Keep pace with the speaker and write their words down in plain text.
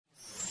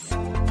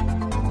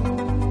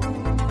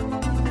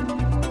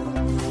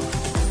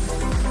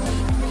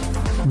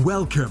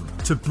Welcome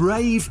to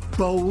Brave,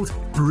 Bold,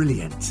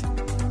 Brilliant.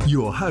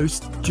 Your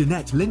host,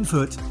 Jeanette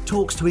Linfoot,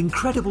 talks to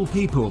incredible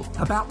people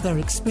about their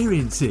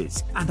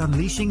experiences and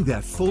unleashing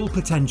their full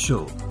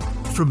potential.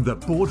 From the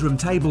boardroom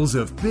tables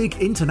of big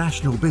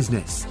international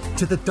business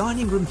to the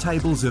dining room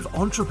tables of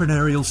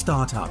entrepreneurial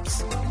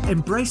startups,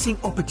 embracing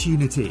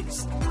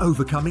opportunities,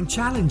 overcoming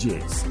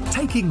challenges,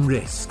 taking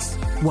risks,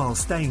 while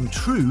staying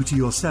true to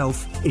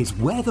yourself is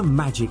where the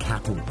magic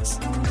happens.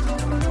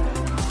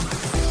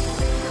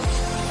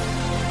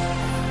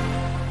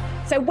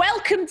 So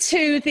welcome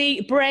to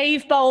the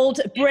Brave,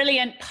 Bold,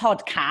 Brilliant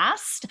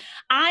podcast.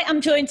 I am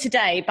joined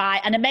today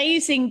by an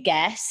amazing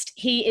guest.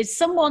 He is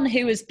someone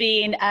who has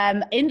been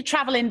in the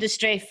travel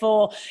industry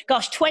for,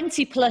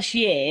 20 plus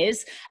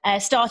years,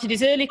 started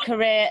his early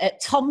career at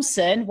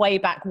Thomson way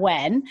back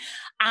when,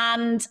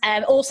 and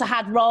also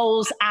had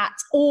roles at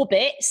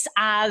Orbitz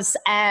as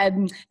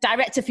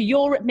director for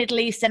Europe, Middle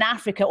East and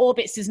Africa.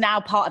 Orbitz is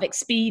now part of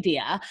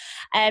Expedia.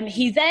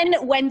 He then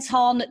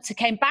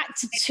came back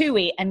to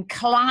TUI and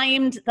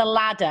climbed the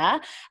ladder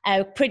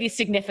pretty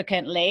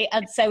significantly.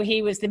 And so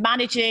he was the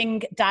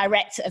managing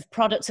director of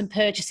products and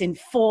purchasing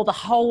for the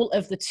whole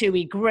of the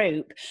TUI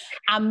group.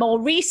 And more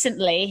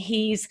recently,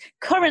 he's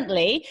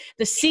currently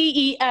the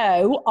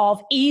CEO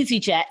of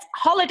EasyJet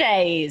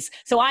Holidays.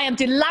 So I am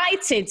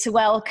delighted to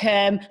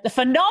welcome the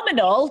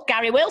phenomenal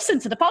Gary Wilson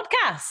to the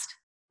podcast.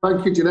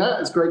 Thank you,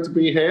 Jeanette. It's great to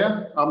be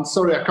here. I'm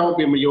sorry I can't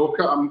be in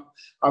Mallorca.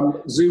 I'm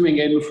zooming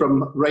in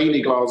from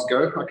rainy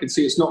Glasgow. I can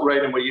see it's not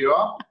raining where you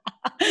are.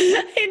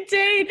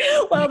 Indeed.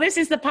 Well, this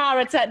is the power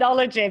of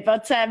technology,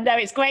 but no,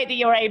 it's great that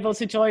you're able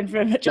to join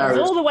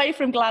all the way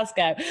from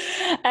Glasgow.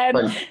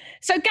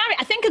 So, Gary,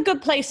 I think a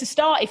good place to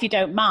start, if you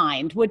don't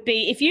mind, would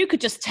be if you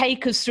could just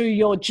take us through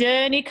your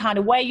journey, kind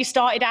of where you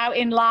started out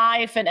in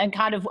life and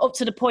kind of up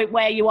to the point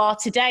where you are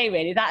today,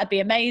 really. That'd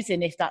be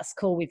amazing if that's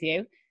cool with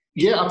you.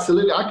 Yeah,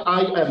 absolutely.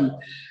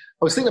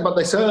 I was thinking about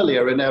this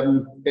earlier in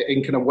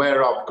kind of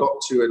where I've got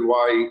to and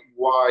why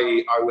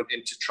I went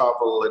into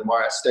travel and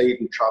why I stayed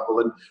in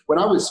travel. And when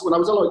I was a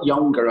lot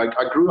younger,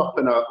 I grew up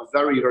in a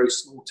very, very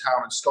small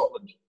town in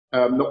Scotland,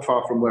 not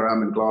far from where I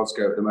am in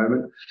Glasgow at the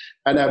moment.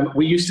 And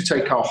we used to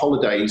take our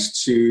holidays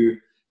to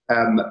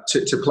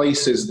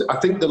places. I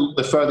think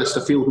the furthest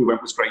afield we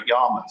went was Great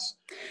Yarmouth,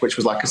 which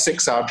was like a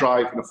 6-hour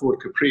drive in a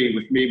Ford Capri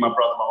with me, my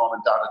brother, my mum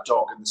and dad, a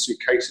dog, and the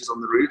suitcases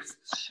on the roof.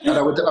 And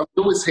I would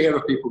always hear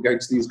of people going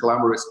to these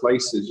glamorous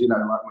places, like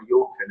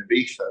Mallorca and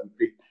Ibiza, and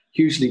be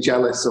hugely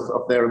jealous of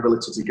their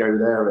ability to go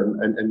there.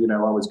 And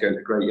I was going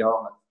to Great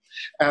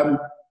Yarmouth.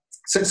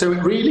 So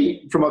it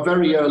really, from a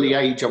very early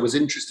age, I was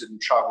interested in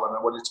travel and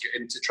I wanted to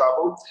get into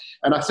travel.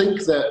 And I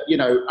think that,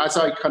 as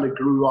I kind of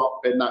grew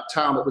up in that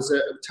town, it was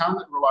a town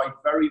that relied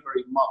very,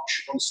 very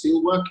much on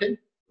steelworking.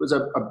 It was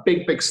a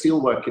big, big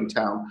steelworking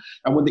town.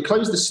 And when they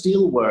closed the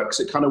steelworks,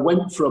 it kind of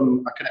went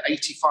from a kind of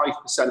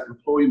 85%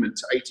 employment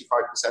to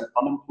 85%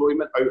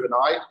 unemployment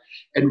overnight.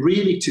 And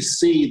really to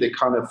see the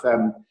kind of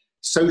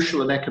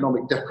social and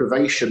economic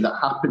deprivation that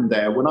happened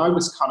there, when I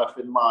was kind of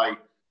in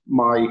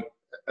my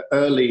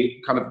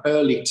early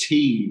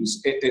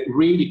teens, it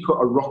really put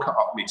a rocket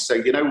up me to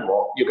say, you know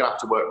what, you're going to have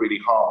to work really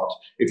hard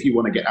if you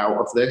want to get out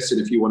of this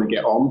and if you want to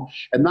get on.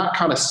 And that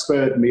kind of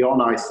spurred me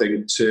on, I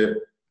think, to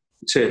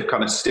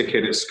kind of stick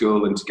in at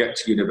school and to get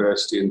to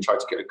university and try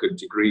to get a good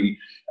degree.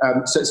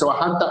 So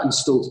I had that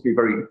instilled to me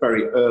very,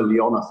 very early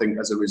on, I think,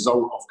 as a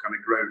result of kind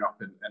of growing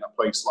up in a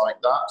place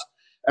like that.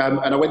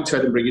 And I went to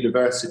Edinburgh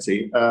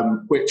University,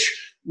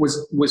 which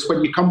was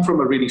when you come from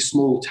a really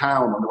small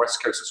town on the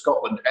west coast of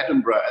Scotland.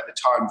 Edinburgh at the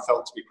time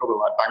felt to be probably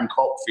like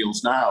Bangkok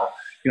feels now.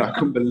 I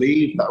couldn't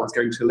believe that I was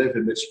going to live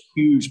in this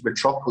huge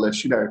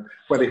metropolis,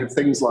 where they have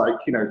things like,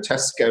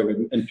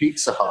 Tesco and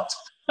Pizza Hut.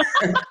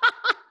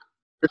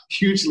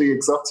 Hugely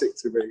exotic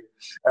to me.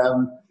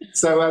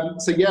 So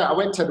I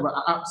went to Edinburgh.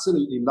 I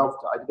absolutely loved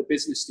it. I did a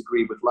business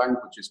degree with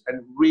languages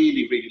and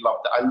really, really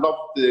loved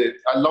it.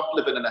 I loved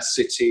living in a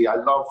city. I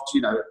loved,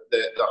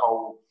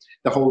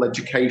 the whole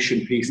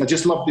education piece. And I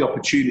just loved the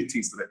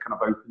opportunities that it kind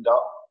of opened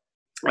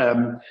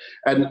up.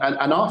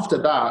 And after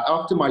that,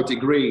 after my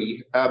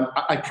degree,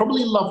 I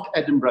probably loved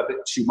Edinburgh a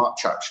bit too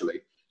much, actually,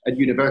 at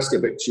university a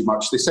bit too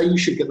much. They say you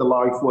should get the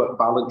life-work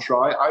balance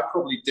right. I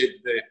probably did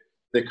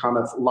the kind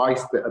of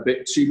life bit a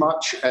bit too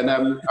much. And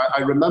I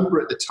remember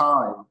at the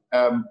time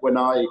when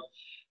I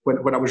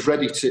was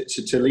ready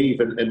to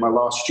leave in my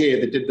last year,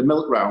 they did the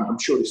milk round. I'm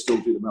sure they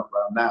still do the milk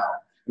round now.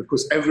 And of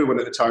course, everyone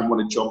at the time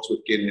wanted jobs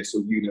with Guinness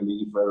or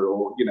Unilever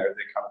or, the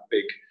kind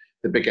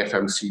of big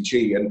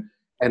FMCG.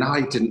 And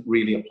I didn't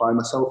really apply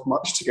myself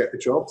much to get the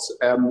jobs.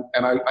 And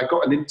I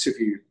got an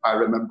interview, I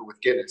remember, with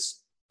Guinness.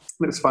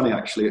 It's funny,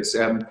 actually.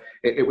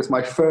 It was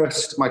my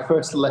first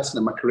lesson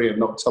in my career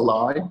not to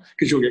lie,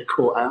 because you'll get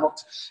caught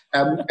out.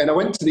 And I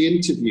went to the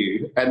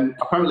interview, and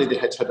apparently they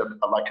had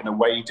like an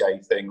away day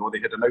thing, or they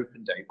had an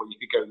open day where you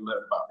could go and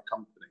learn about the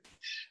company.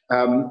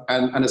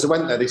 And as I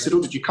went there, they said,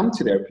 "Oh, did you come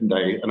to the open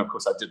day?" And of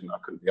course, I didn't. I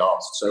couldn't be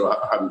asked, so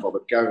I hadn't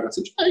bothered going. I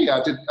said, "Oh, yeah,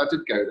 I did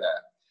go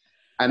there."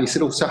 And he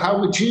said, "Oh, so how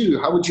would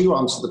you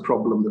answer the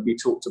problem that we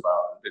talked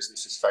about that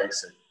business is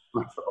facing?"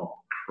 And I thought, "Oh,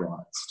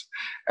 Christ.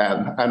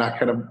 And I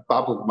kind of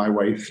babbled my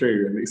way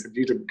through, and he said,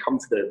 you didn't come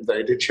to the other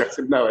day, did you? I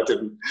said, no, I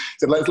didn't. He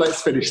said,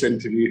 let's finish the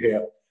interview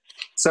here.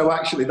 So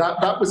actually,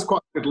 that was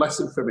quite a good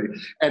lesson for me.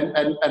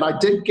 And I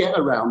did get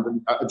around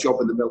a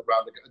job in the milk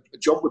round, a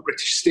job with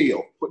British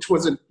Steel, which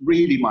wasn't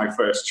really my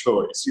first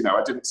choice. You know,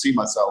 I didn't see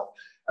myself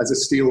as a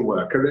steel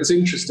worker. It's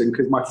interesting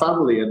because my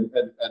family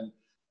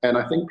and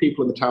I think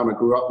people in the town I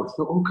grew up with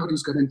thought, oh God,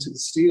 he's gone into the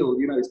steel,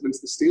 you know, he's into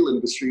the steel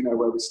industry, you know,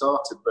 where we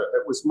started. But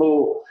it was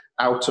more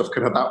out of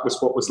kind of, that was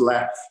what was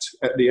left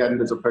at the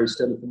end as opposed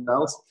to anything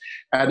else.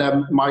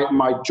 And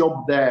my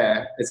job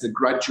there as a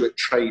graduate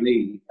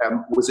trainee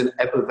was in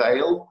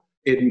Ebervale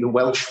in the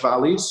Welsh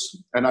Valleys.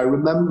 And I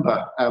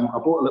remember I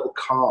bought a little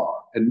car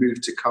and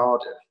moved to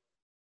Cardiff.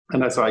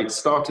 And as I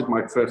started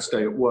my first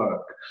day at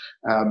work,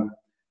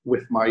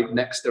 with my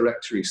next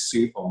directory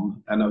suit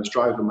on, and I was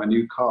driving my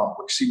new car,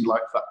 which seemed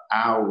like for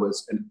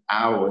hours and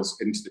hours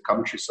into the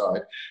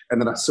countryside. And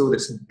then I saw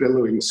this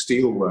billowing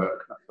steelwork,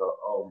 and I thought,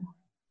 oh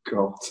my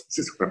God, this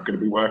is where I'm going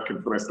to be working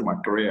for the rest of my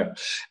career.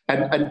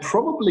 And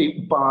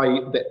probably by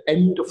the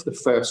end of the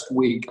first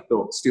week, I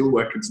thought,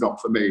 steelworking's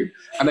not for me.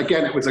 And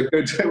again, it was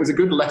a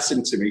good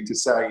lesson to me to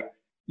say,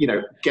 you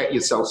know, get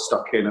yourself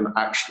stuck in and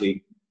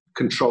actually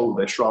control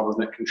this rather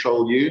than it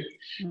control you.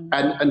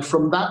 And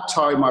from that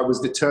time, I was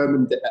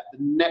determined that at the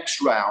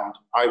next round,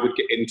 I would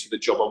get into the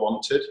job I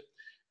wanted.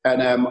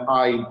 And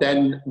I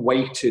then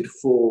waited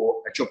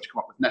for a job to come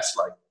up with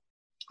Nestle,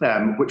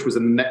 which was the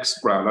next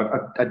round.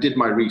 I did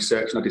my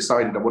research and I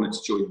decided I wanted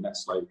to join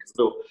Nestle because I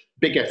thought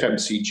big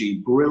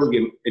FMCG,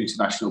 brilliant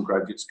international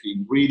graduate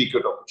scheme, really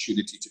good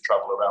opportunity to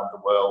travel around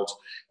the world,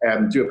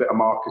 do a bit of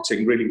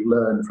marketing, really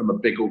learn from a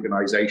big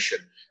organization.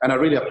 And I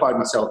really applied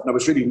myself, and I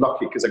was really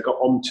lucky because I got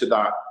onto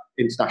that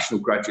international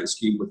graduate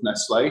scheme with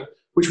Nestle,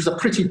 which was a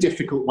pretty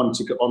difficult one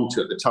to get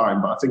onto at the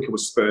time, but I think it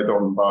was spurred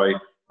on by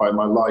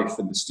my life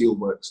in the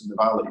steelworks in the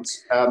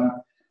valleys.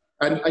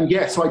 And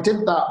yeah, so I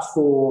did that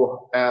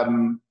for,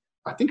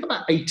 I think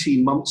about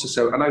 18 months or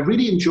so, and I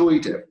really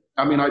enjoyed it.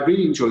 I mean, I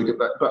really enjoyed it,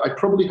 but I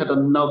probably had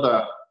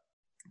another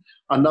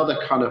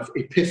kind of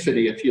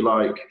epiphany, if you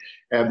like,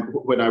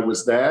 when I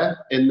was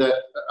there. In that,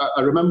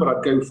 I remember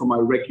I'd go for my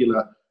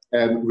regular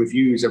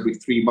reviews every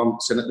 3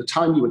 months, and at the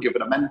time you were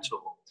given a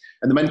mentor,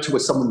 and the mentor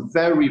was someone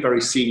very,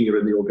 very senior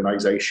in the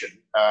organisation,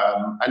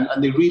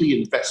 and they really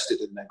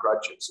invested in their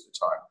graduates at the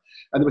time.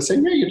 And they were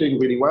saying, yeah, you're doing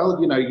really well.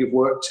 You know, you've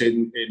worked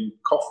in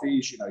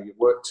coffees, you know, you've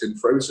worked in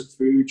frozen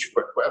food,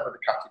 whatever the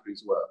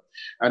categories were.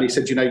 And he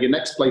said, you know, your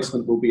next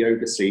placement will be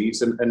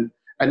overseas.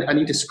 And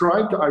he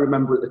described it, I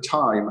remember at the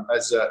time,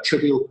 as a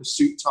Trivial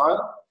Pursuit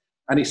tile.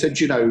 And he said,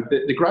 you know,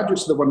 the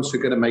graduates are the ones who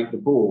are going to make the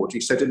board. He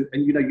said, and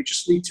you know, you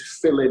just need to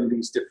fill in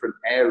these different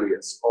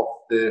areas of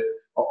the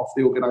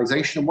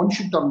organisation. And once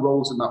you've done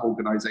roles in that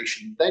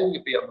organisation, then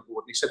you'll be on the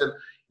board. And he said, and,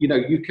 you know,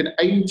 you can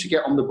aim to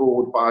get on the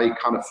board by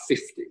kind of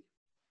 50.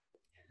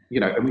 You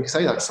know, and we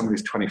say that to somebody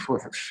who's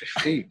 24, that's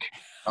 50.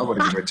 I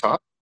want to be retired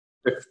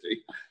 50.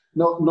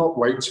 Not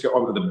wait to get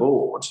onto the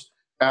board.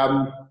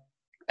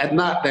 And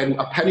that then,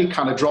 a penny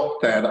kind of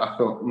dropped there that I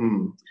thought,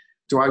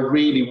 do I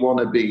really want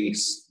to be,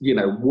 you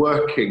know,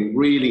 working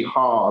really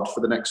hard for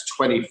the next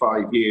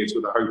 25 years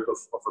with the hope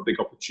of a big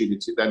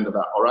opportunity at the end of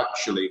that? Or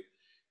actually,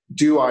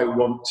 do I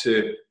want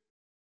to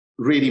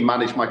really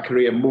manage my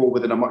career more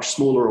within a much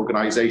smaller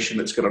organisation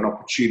that's got an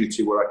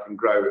opportunity where I can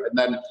grow? And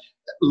then,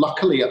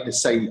 luckily, at the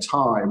same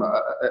time, at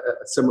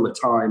a similar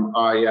time,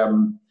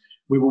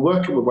 we were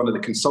working with one of the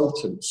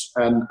consultants,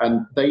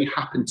 and they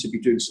happened to be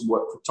doing some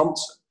work for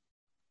Thomson.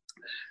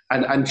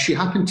 And she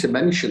happened to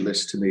mention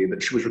this to me,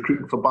 that she was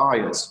recruiting for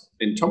buyers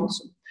in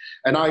Thomson.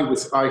 And I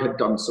had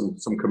done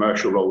some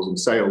commercial roles in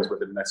sales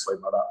within Nestle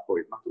by that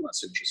point. I thought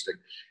that's interesting.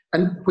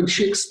 And when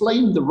she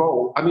explained the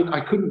role, I mean, I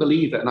couldn't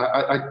believe it. And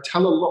I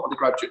tell a lot of the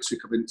graduates who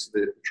come into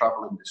the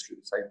travel industry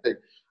the same thing.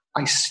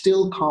 I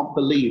still can't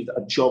believe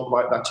that a job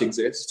like that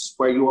exists,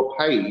 where you are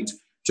paid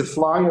to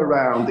fly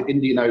around the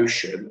Indian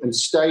Ocean and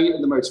stay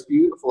in the most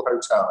beautiful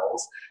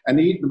hotels and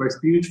eat in the most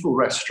beautiful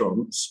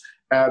restaurants,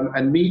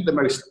 and meet the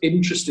most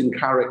interesting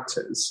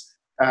characters,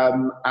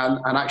 and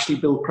actually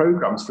build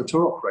programs for a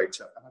tour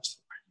operator. And I was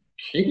like,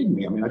 are you kidding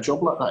me? I mean, a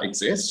job like that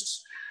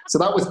exists. So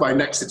that was my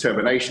next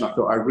determination. I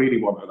thought, I really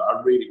want that.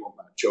 I really want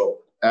that job.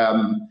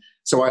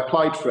 So I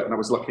applied for it, and I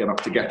was lucky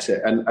enough to get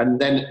it. And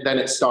then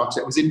it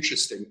started. It was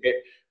interesting.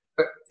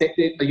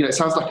 You know, it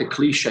sounds like a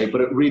cliche, but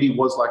it really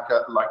was like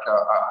a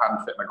hand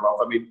fit in a glove.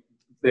 I mean,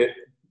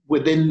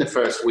 within the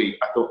first week,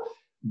 I thought,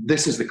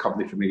 this is the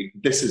company for me.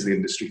 This is the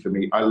industry for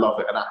me. I love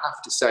it. And I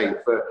have to say,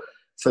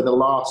 for the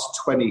last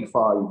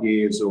 25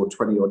 years or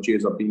 20 odd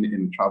years I've been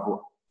in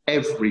travel,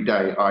 every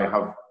day I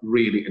have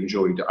really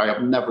enjoyed it. I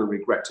have never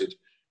regretted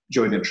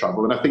joining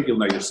travel. And I think you'll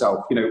know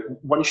yourself, you know,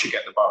 once you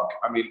get the bug,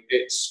 I mean,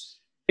 it's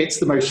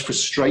the most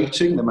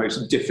frustrating, the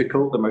most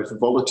difficult, the most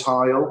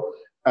volatile,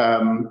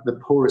 the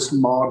poorest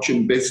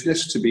margin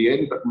business to be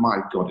in. But my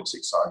God, it's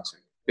exciting.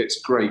 It's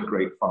great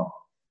fun.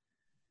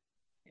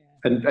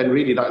 And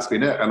really that's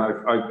been it. And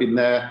I've been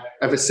there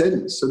ever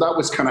since. So that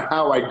was kind of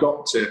how I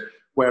got to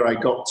where I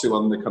got to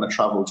on the kind of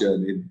travel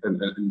journey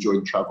and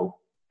enjoying travel.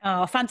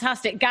 Oh,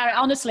 fantastic. Gareth,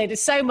 honestly,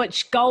 there's so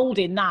much gold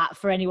in that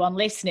for anyone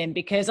listening,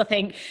 because I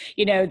think,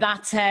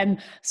 that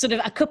sort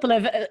of a couple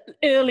of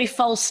early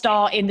false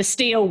start in the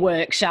steel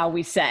work, shall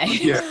we say.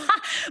 Yeah.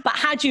 But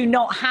had you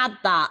not had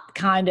that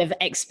kind of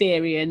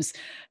experience,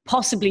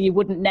 possibly you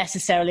wouldn't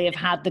necessarily have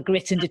had the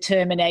grit and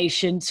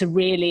determination to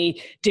really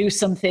do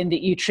something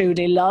that you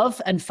truly love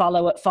and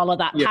follow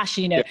that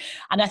passion, Yeah.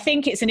 And I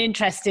think it's an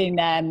interesting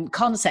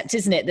concept,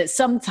 isn't it? That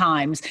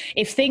sometimes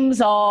if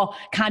things are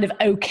kind of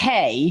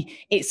okay,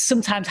 it's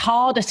sometimes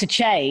harder to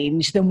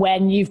change than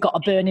when you've got a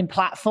burning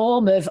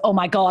platform of, oh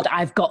my God,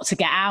 I've got to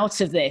get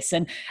out of this.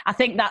 And I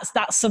think that's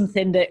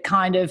something that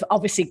kind of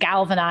obviously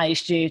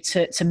galvanized you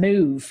to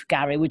move,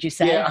 Gary, would you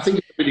say? Yeah, I think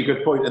it's a really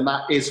good point. And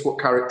that is what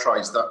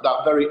characterized that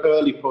very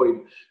early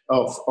point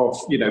of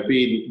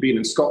being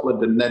in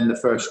Scotland, and then the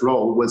first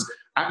role was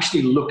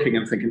actually looking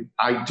and thinking,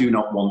 I do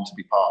not want to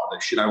be part of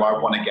this. I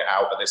want to get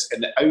out of this,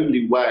 and the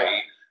only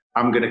way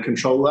I'm going to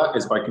control that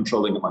is by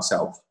controlling it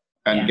myself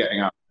and getting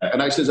out.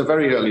 And actually, it's a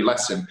very early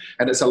lesson,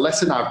 and it's a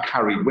lesson I've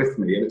carried with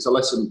me, and it's a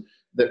lesson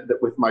that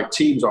with my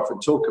teams often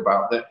talk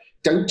about, that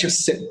don't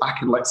just sit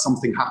back and let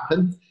something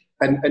happen.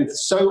 And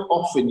so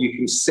often you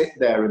can sit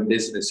there in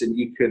business and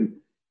you can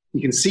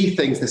see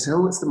things, they say,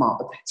 oh, it's the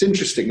market. It's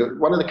interesting.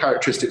 One of the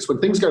characteristics, when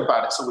things go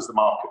bad, it's always the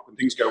market. When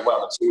things go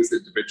well, it's always the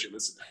individual,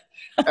 isn't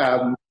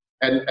it?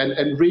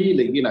 And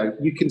really,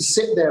 you can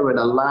sit there and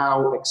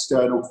allow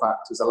external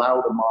factors,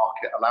 allow the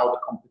market, allow the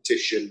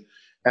competition,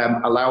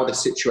 allow the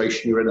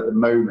situation you're in at the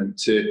moment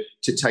to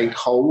take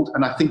hold.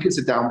 And I think it's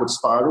a downward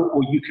spiral,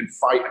 or you can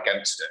fight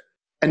against it.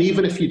 And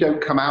even if you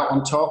don't come out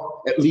on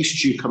top, at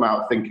least you come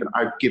out thinking,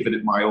 I've given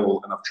it my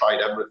all and I've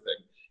tried everything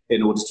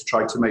in order to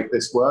try to make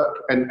this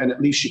work. And at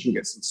least you can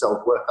get some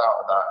self-worth out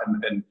of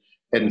that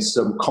and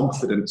some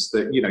confidence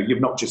that,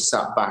 you've not just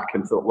sat back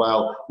and thought,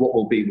 well, what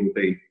will be, will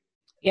be.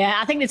 Yeah,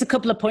 I think there's a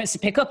couple of points to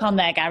pick up on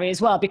there, Gary, as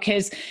well,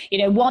 because,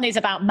 one is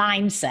about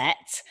mindset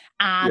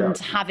and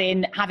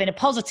having a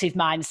positive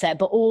mindset,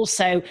 but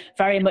also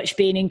very much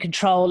being in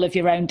control of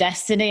your own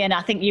destiny. And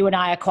I think you and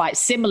I are quite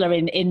similar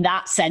in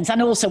that sense.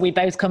 And also we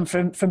both come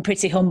from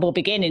pretty humble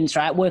beginnings,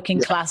 right?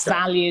 Working class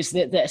values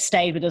that have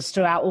stayed with us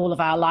throughout all of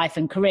our life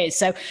and careers.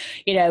 So,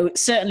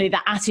 certainly the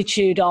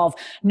attitude of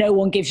no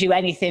one gives you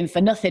anything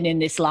for nothing in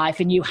this life,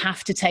 and you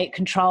have to take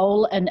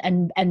control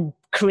and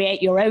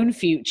create your own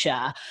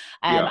future,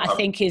 I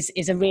think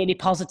is a really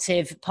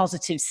positive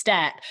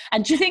step.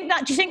 And do you think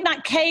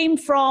that came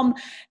from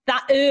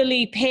that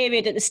early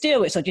period at the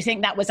Steelworks, or do you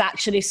think that was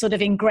actually sort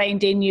of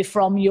ingrained in you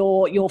from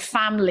your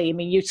family? I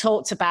mean, you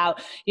talked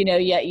about,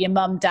 your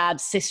mum,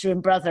 dad, sister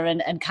and brother,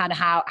 and kind of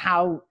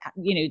how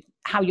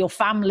your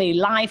family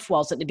life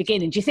was at the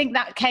beginning. Do you think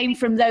that came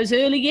from those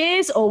early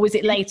years, or was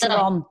it later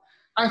on?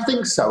 I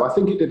think so. I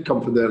think it did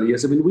come from the early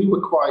years. I mean, we were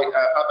quite...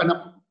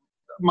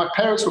 my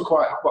parents were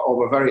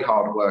were very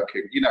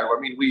hardworking.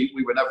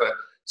 We were never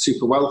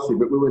super wealthy,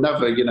 but we were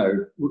never,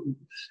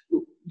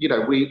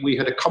 we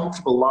had a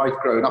comfortable life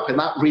growing up, and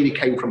that really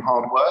came from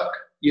hard work.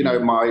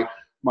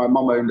 My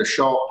mum owned a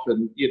shop,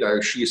 and,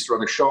 she used to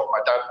run a shop. My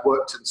dad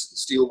worked in the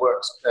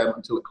steelworks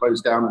until it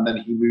closed down, and then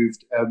he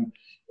moved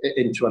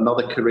into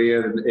another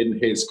career in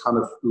his kind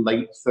of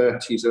late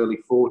 30s, early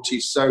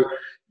 40s. So,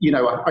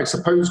 I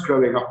suppose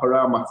growing up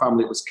around my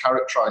family, it was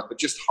characterized by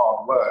just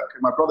hard work.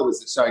 And my brother was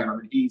the same. I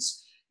mean,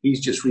 he's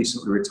just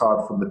recently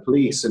retired from the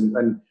police,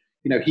 and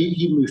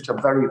he moved to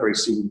a very, very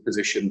senior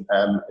position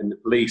in the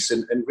police.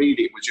 And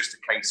really, it was just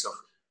a case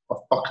of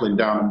buckling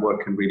down and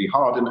working really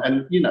hard.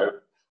 And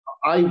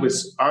I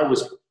was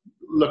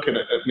looking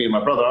at me and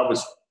my brother. I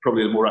was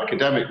probably the more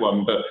academic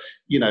one, but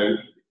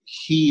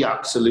he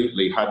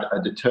absolutely had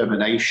a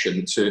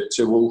determination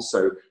to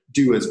also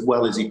do as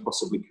well as he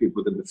possibly could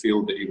within the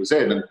field that he was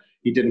in. And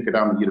he didn't go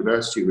down the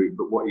university route,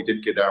 but what he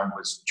did go down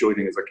was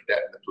joining as a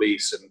cadet in the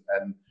police.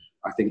 And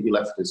I think he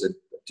left as a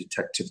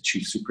detective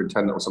chief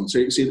superintendent or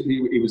something. So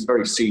he was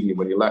very senior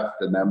when he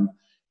left. And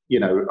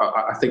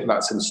I think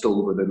that's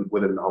installed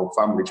within the whole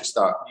family, just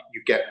that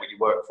you get what you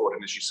work for.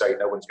 And as you say,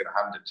 no one's going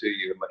to hand it to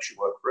you unless you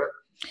work for it.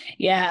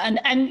 Yeah. And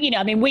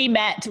I mean, we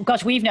met,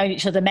 gosh, we've known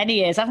each other many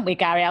years, haven't we,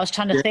 Gary? I was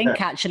trying to think,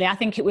 actually. I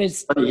think it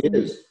was... 20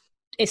 years.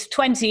 It's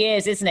 20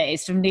 years, isn't it?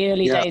 It's from the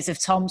early days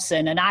of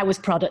Thomson, and I was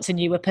product and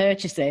you were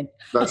purchasing.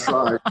 That's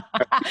right.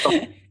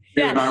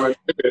 And I went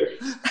to it.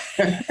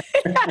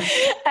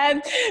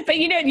 But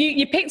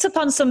you picked up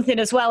on something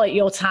as well at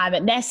your time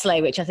at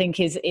Nestle, which I think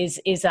is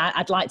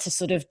I'd like to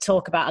sort of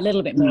talk about a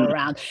little bit more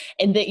around,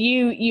 in that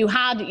you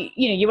had,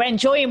 you were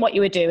enjoying what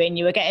you were doing,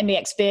 you were getting the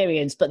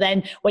experience, but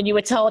then when you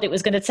were told it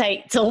was going to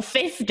take till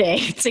 50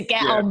 to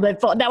get on the,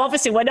 but now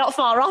obviously we're not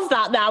far off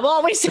that now,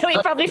 are we? So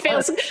it probably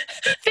feels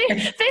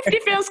 50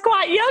 feels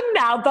quite young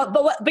now,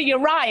 but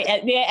you're right,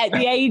 at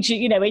the age,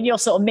 in your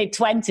sort of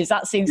mid-20s,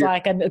 that seems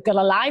like a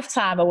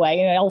lifetime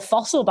away, old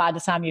fossil by the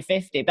time you're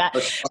 50. But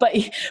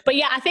But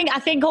yeah, I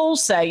think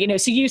also, you know,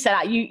 so you said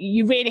that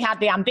you really had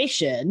the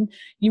ambition,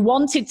 you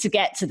wanted to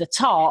get to the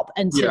top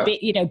and to be,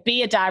 you know,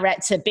 be a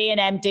director, be an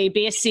MD,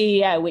 be a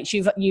CEO, which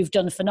you've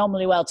done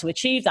phenomenally well to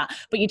achieve that,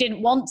 but you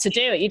didn't want to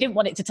do it. You didn't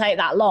want it to take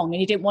that long,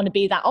 and you didn't want to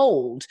be that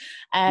old.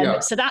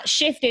 So that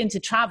shift into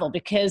travel,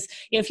 because,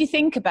 you know, if you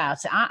think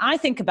about it, I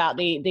think about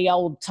the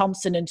old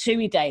Thomson and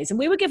TUI days, and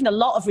we were given a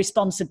lot of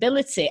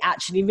responsibility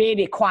actually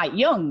really quite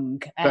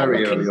young,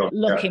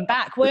 looking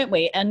back, weren't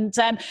we? And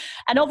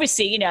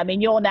obviously, you know, I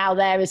mean, you're now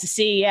there as a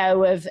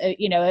CEO of,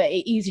 you know,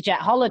 EasyJet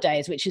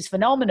Holidays, which is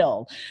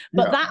phenomenal.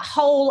 But that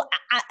whole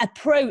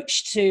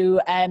approach to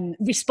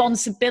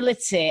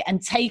responsibility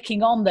and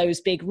taking on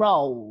those big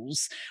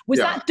roles, was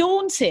that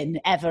daunting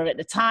ever at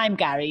the time,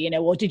 Gary? You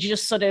know, or did you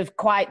just sort of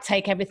quite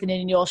take everything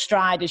in your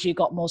stride as you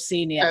got more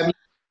senior?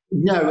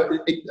 No,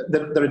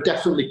 there are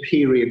definitely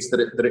periods that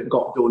it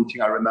got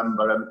daunting, I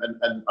remember,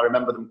 and I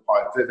remember them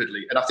quite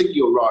vividly. And I think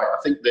you're right.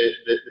 I think the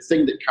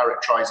thing that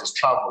characterises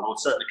travel, or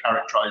certainly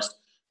characterised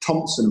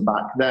Thomson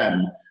back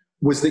then,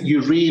 was that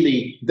you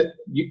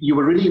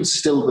were really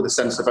instilled with a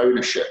sense of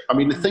ownership. I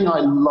mean, the thing I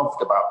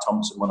loved about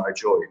Thomson when I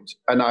joined,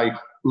 and I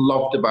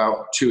loved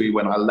about TUI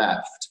when I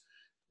left,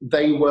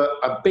 they were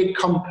a big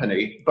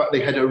company, but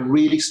they had a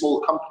really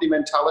small company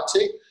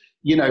mentality.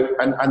 You know,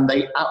 and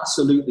they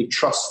absolutely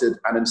trusted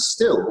and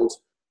instilled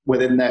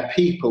within their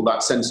people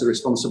that sense of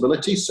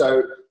responsibility.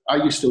 So I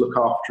used to look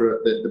after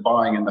the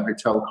buying and the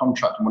hotel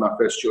contract. And when I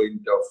first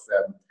joined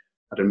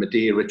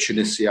Madeira,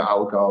 Tunisia,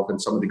 Algarve,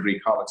 and some of the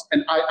Greek islands,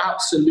 and I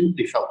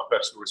absolutely felt a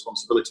personal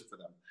responsibility for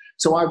them.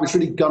 So I was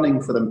really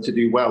gunning for them to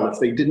do well.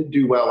 If they didn't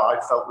do well, I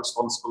felt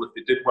responsible. If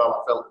they did well,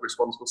 I felt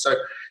responsible.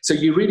 So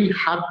you really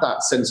had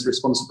that sense of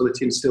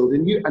responsibility instilled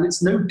in you. And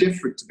it's no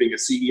different to being a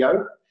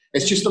CEO.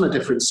 It's just on a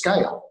different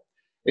scale.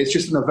 It's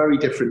just on a very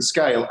different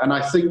scale. And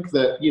I think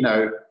that, you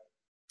know,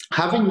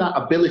 having that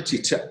ability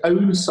to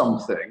own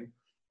something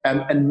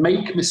and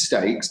make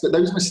mistakes, but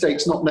those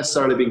mistakes not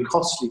necessarily being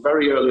costly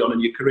very early on in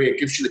your career,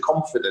 gives you the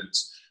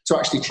confidence to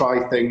actually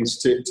try things,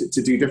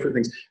 to do different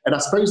things. And I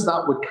suppose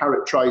that would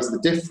characterize the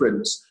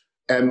difference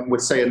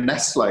with, say, a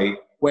Nestle,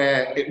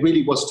 where it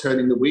really was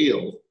turning the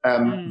wheel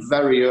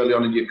very early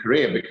on in your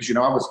career, because, you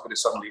know, I was going to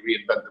suddenly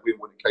reinvent the wheel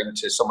when it came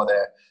to some of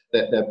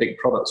their big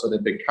products or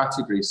their big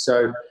categories.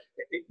 So,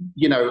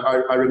 you know,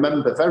 I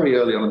remember very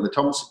early on in the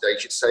Thomson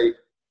days, you'd say,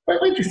 where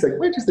do you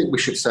think we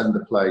should send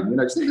the plane? You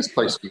know, do you think this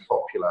place will be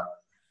popular?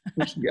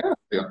 I said, yeah, I think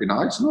that'd be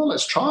nice. No,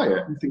 let's try it.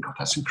 And think, God,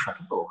 that's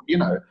incredible. You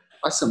know,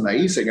 that's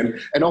amazing.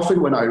 And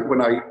often when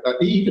I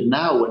even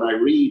now when I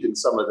read in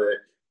some of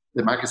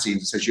the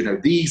magazines, it says, you know,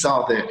 these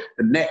are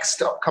the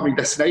next upcoming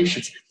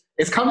destinations.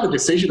 It's kind of the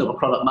decision of a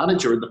product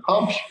manager in the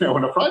pub, you know,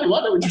 on a Friday.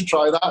 Why don't we just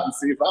try that and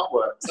see if that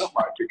works? That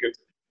might be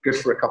good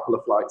for a couple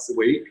of flights a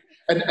week.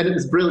 And it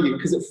was brilliant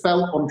because it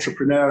felt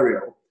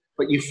entrepreneurial,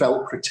 but you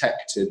felt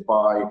protected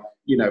by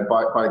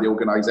the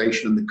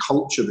organisation and the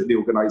culture that the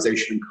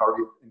organisation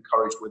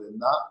encouraged within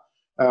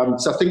that.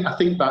 So I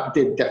think that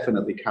did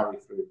definitely carry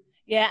through.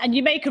 Yeah, and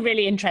you make a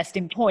really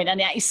interesting point, and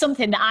it's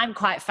something that I'm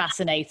quite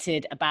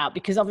fascinated about,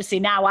 because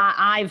obviously now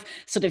I've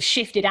sort of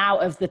shifted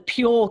out of the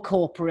pure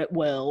corporate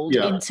world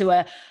into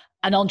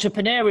an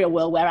entrepreneurial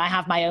world where I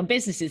have my own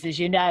businesses, as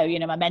you know,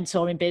 my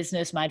mentoring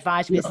business, my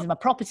advisory business, my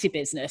property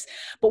business.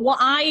 But what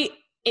I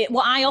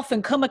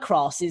often come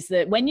across is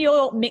that when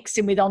you're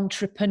mixing with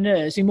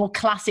entrepreneurs, the more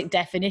classic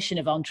definition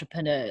of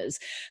entrepreneurs,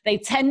 they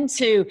tend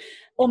to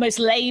almost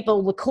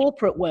label the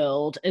corporate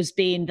world as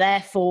being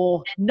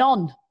therefore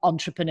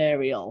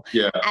non-entrepreneurial.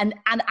 Yeah. And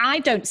I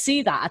don't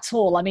see that at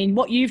all. I mean,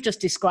 what you've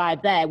just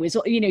described there was,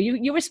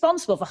 you're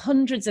responsible for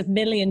hundreds of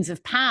millions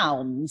of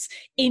pounds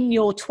in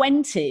your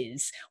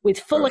 20s with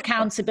full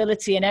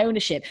accountability and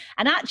ownership.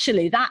 And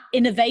actually that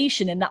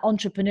innovation and that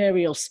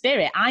entrepreneurial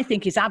spirit, I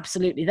think, is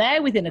absolutely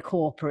there within a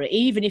corporate,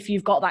 even if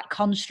you've got that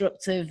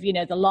construct of,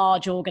 the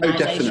large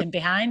organization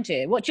behind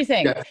you. What do you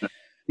think? Definitely.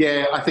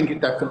 Yeah, I think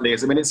it definitely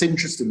is. I mean, it's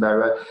interesting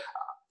though.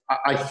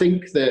 I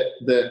think that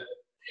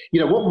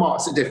what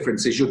marks the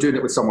difference is you're doing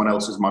it with someone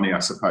else's money, I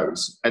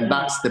suppose. And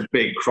that's the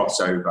big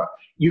crossover.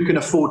 You can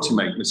afford to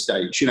make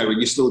mistakes, and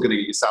you're still going to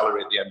get your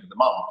salary at the end of the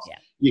month.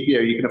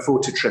 Yeah. You can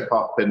afford to trip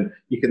up and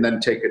you can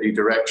then take a new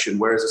direction.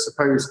 Whereas I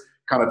suppose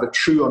kind of a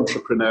true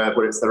entrepreneur,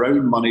 where it's their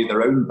own money,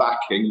 their own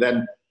backing,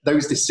 then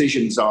those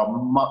decisions are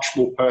much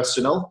more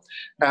personal.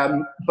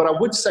 But I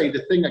would say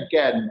the thing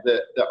again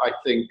that I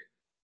think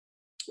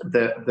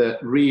that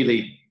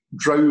really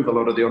drove a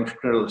lot of the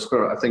entrepreneurial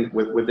spirit, I think,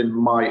 within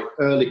my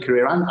early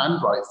career and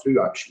right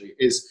through, actually,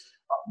 is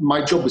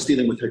my job was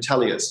dealing with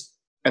hoteliers.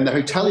 And the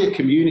hotelier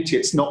community,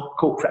 it's not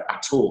corporate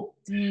at all,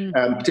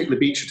 particularly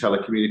beach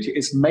hotelier community.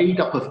 It's made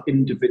up of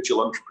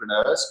individual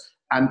entrepreneurs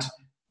and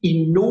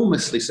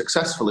enormously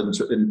successful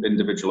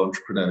individual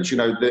entrepreneurs.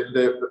 I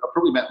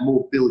probably met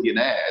more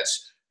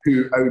billionaires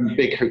who own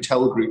big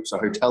hotel groups or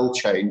hotel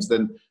chains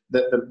than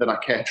I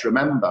care to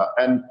remember.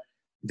 And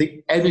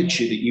the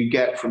energy that you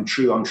get from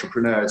true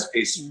entrepreneurs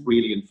is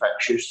really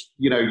infectious.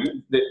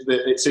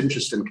 It's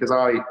interesting because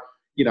I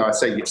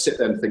say you sit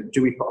there and think,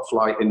 do we put a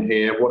flight in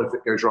here? What if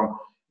it goes wrong?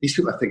 these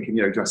people are thinking,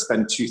 do I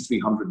spend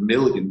 200-300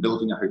 million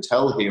building a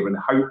hotel here and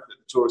hope that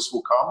the tourists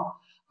will come?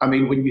 I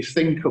mean, when you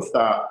think of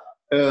that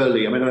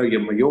early, I know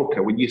you're in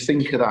Mallorca, when you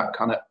think of that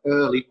kind of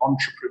early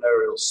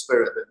entrepreneurial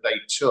spirit that they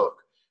took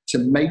to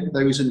make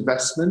those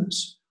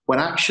investments, when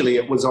actually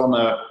it was on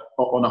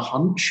a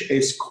hunch,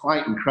 is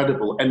quite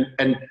incredible.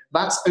 And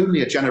that's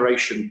only a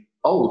generation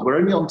old. We're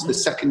only on to the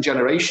second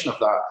generation of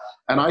that.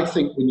 And I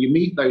think when you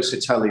meet those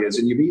hoteliers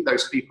and you meet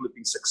those people who've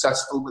been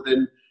successful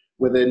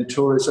within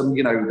tourism,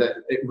 that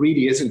it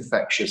really is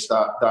infectious,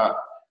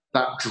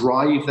 that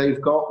drive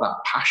they've got, that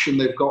passion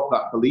they've got,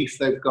 that belief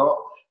they've got.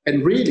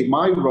 And really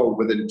my role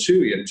within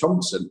TUI and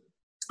Thomson,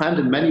 and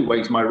in many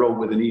ways my role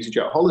within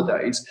easyJet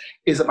Holidays,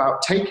 is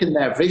about taking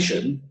their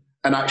vision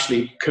and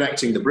actually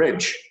connecting the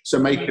bridge. So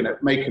making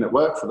it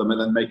work for them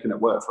and then making it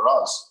work for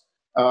us.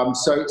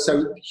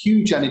 So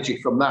huge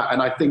energy from that.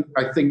 And I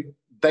think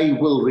they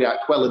will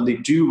react well, and they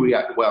do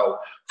react well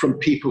from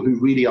people who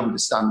really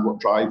understand what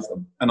drives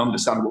them and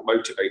understand what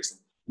motivates them.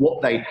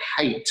 What they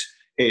hate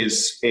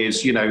is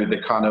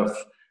the kind of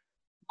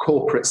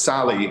corporate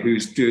Sally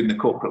who's doing the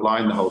corporate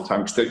line the whole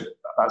time.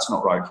 That's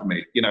not right for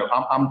me.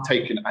 I'm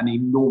taking an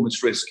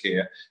enormous risk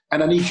here,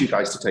 and I need you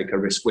guys to take a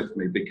risk with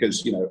me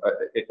because,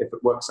 if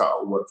it works out,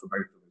 it'll work for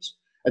both of us.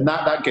 And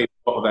that gave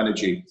a lot of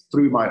energy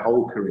through my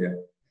whole career.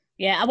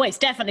 Yeah, well, it's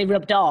definitely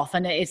rubbed off,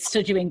 and it's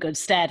stood you in good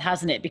stead,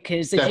 hasn't it?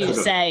 Because as you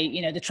say,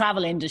 the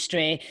travel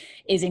industry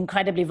is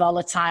incredibly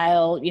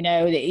volatile.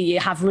 You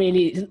have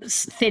really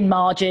thin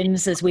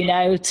margins, as we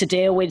know, to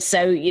deal with.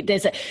 So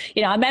there's I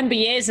remember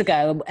years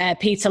ago,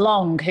 Peter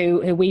Long, who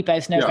we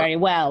both know very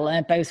well,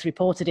 both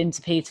reported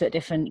into Peter at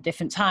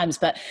different times.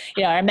 But,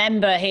 I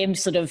remember him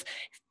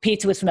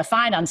Peter was from a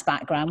finance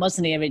background,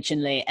 wasn't he,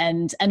 originally?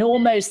 And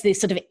almost the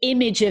sort of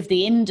image of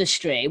the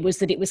industry was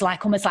that it was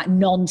almost like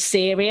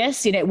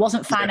non-serious. It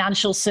wasn't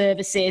financial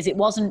services, it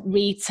wasn't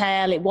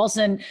retail, it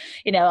wasn't,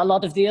 a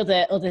lot of the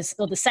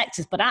other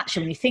sectors. But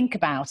actually, when you think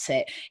about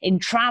it, in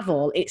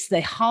travel, it's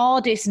the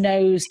hardest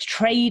nosed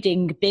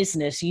trading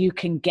business you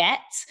can get.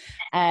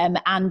 And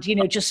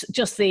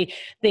just the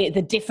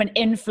different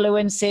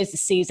influences, the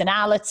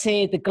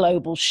seasonality, the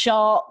global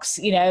shocks,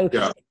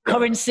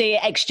 currency,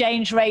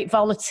 exchange rate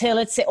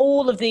volatility,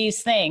 all of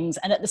these things.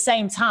 And at the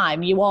same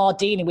time, you are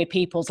dealing with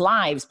people's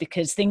lives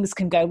because things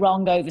can go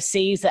wrong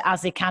overseas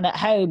as they can at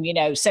home,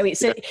 So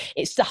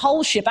it's the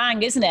whole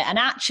shebang, isn't it? And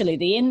actually,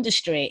 the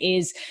industry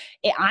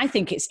I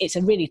think it's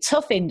a really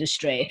tough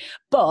industry,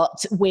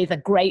 but with a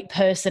great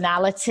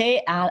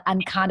personality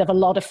and kind of a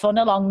lot of fun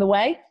along the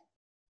way.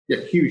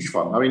 Yeah, huge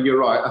fun. I mean, you're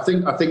right. I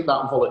think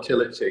that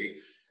volatility,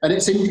 and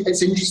it's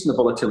interesting, the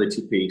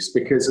volatility piece,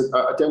 because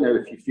I don't know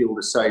if you feel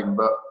the same,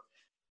 but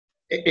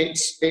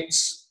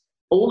it's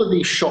all of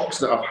these shocks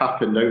that have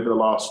happened over the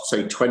last,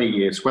 say, 20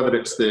 years, whether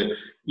it's the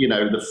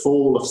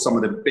fall of some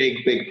of the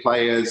big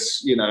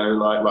players,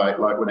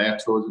 like when Air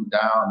Tours went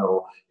down,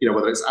 or,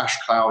 whether it's ash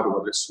cloud, or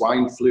whether it's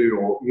swine flu,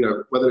 or,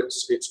 whether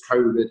it's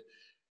COVID.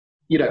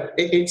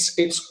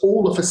 It's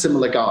all of a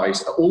similar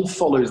guise. It all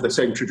follows the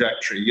same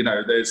trajectory.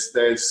 There's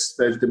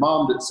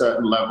demand at a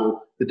certain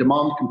level. The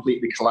demand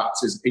completely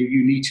collapses, and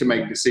you need to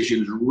make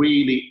decisions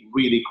really,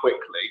 really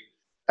quickly,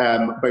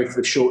 both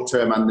the short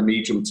term and the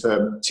medium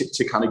term,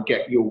 to kind of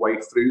get your way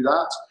through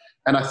that.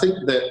 And I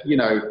think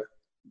that,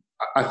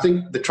 I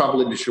think the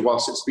travel industry,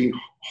 whilst it's been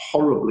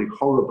horribly,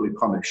 horribly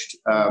punished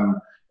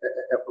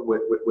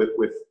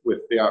with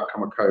the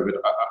outcome of COVID,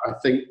 I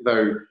think,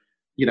 though,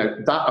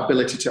 that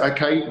ability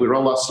to, we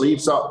roll our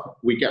sleeves up,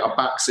 we get our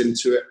backs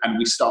into it, and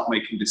we start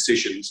making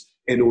decisions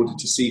in order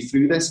to see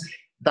through this.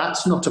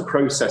 That's not a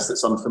process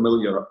that's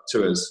unfamiliar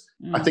to us.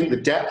 I think the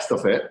depth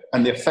of it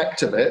and the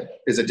effect of it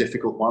is a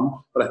difficult one,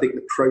 but I think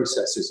the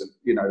process isn't,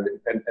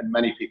 and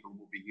many people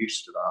will be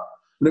used to that.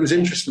 And it was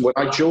interesting, when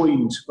I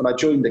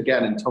joined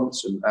again in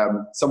Thomson,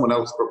 someone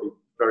else probably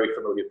very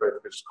familiar with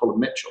both, which is Colin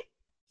Mitchell.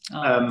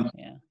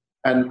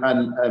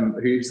 And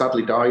who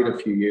sadly died a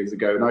few years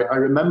ago. And I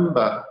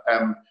remember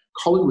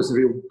Colin was the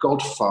real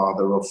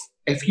godfather of,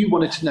 if you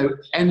wanted to know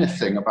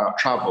anything about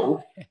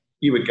travel,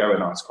 you would go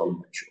and ask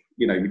Colin Mitchell.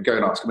 You'd go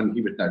and ask him, and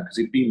he would know, because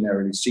he'd been there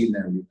and he'd seen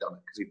there and he'd done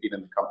it, because he'd been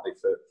in the company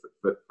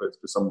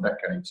for some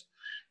decades.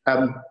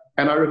 And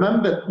I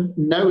remember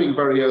knowing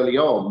very early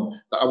on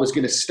that I was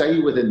going to stay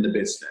within the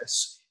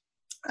business,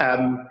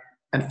 and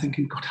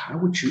thinking, God, how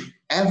would you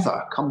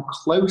ever come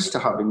close to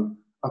having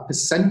a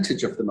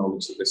percentage of the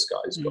knowledge that this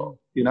guy's got,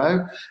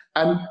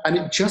 And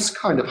it just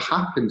kind of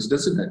happens,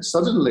 doesn't it?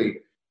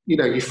 Suddenly,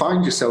 you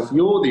find yourself,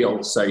 you're the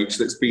old sage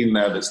that's been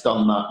there, that's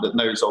done that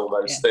knows all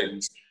those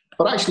things.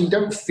 But actually, you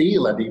don't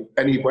feel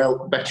any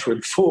better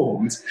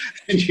informed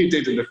than you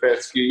did in the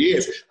first few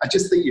years. I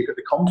just think you've got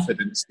the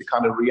confidence to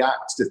kind of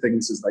react to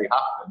things as they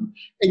happen,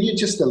 and you're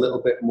just a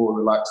little bit more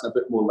relaxed and a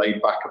bit more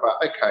laid back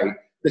about, okay,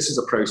 this is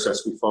a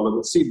process we follow.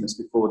 We've seen this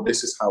before.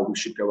 This is how we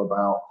should go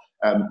about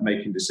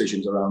making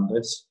decisions around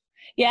this.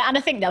 Yeah, and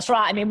I think that's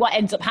right. I mean, what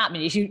ends up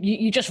happening is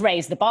you just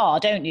raise the bar,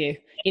 don't you?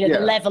 You know,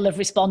 the level of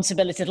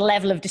responsibility, the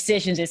level of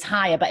decisions is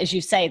higher. But as you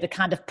say, the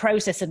kind of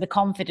process and the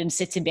confidence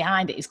sitting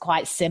behind it is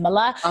quite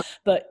similar.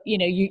 But, you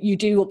know, you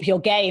do up your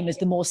game as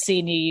the more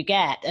senior you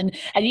get. And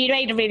you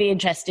made a really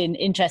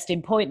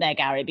interesting point there,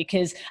 Gary,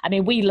 because, I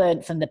mean, we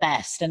learned from the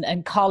best.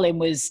 And Colin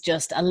was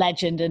just a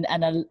legend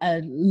and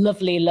a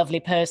lovely, lovely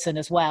person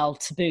as well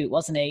to boot,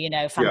 wasn't he? You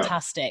know,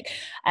 fantastic.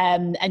 Yeah.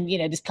 And, you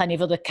know, there's plenty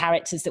of other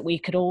characters that we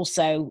could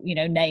also, you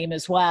know, name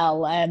as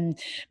well.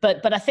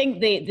 But I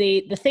think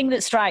the thing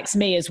that strikes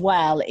me as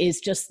well is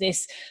just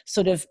this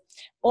sort of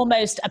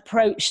almost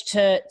approach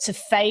to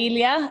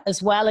failure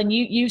as well. And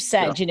you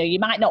said, you know, you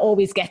might not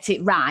always get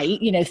it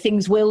right, you know,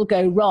 things will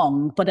go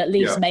wrong, but at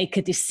least make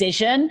a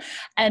decision.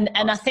 And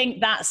I think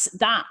that's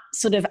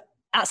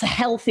a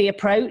healthy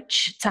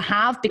approach to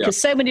have, because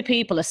so many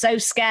people are so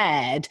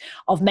scared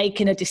of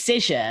making a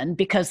decision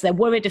because they're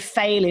worried of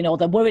failing, or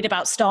they're worried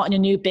about starting a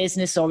new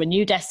business or a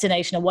new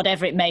destination or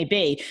whatever it may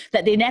be,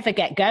 that they never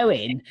get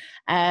going.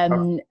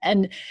 And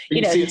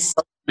you know, see it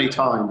so many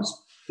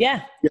times.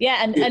 Yeah.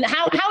 And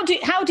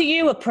how do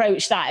you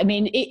approach that? I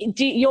mean,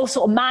 your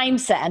sort of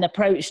mindset and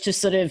approach to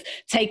sort of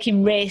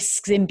taking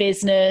risks in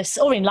business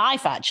or in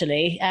life,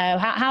 actually,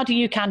 how do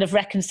you kind of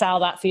reconcile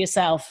that for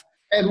yourself?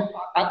 I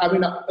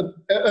mean,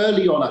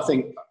 early on,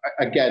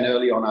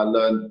 I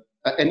learned,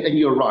 and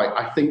you're right,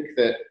 I think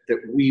that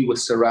we were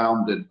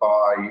surrounded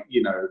by,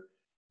 you know,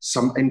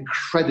 some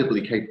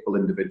incredibly capable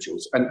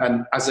individuals.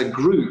 And as a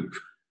group,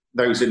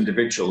 those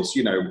individuals,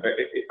 you know,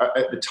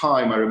 at the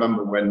time, I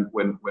remember when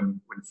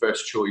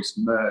First Choice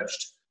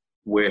merged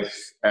with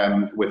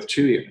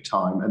TUI at the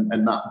time,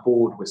 and that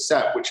board was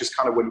set, which is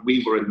kind of when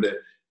we were in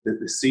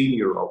the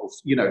senior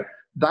roles, you know,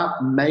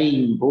 that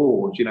main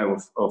board, you know,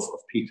 of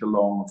Peter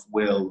Long, of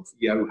Will, of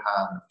Johan,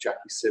 of Jackie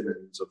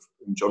Simmons, of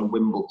John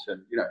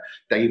Wimbledon, you know,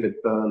 David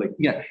Burling,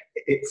 you know,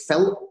 it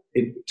felt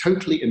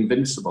totally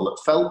invincible. It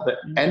felt that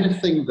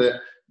anything that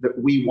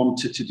we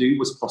wanted to do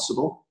was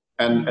possible.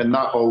 And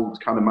that old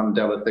kind of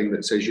Mandela thing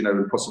that says, you know,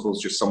 impossible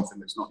is just something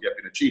that's not yet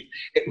been achieved.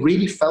 It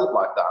really felt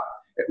like that.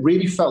 It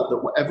really felt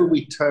that whatever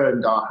we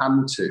turned our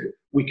hand to,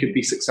 we could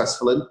be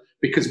successful in,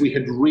 because we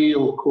had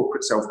real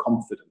corporate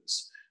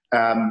self-confidence.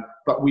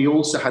 But we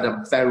also had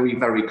a very,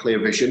 very clear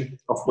vision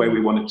of where we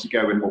wanted to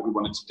go and what we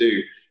wanted to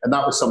do. And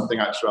that was something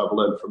actually I've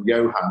learned from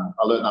Johan.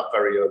 I learned that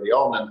very early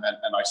on,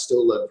 and I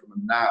still learn from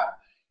him now.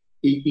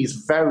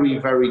 He's very,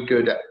 very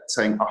good at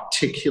saying,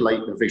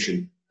 articulate the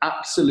vision.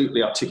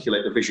 Absolutely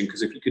articulate the vision,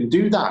 because if you can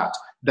do that,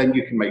 then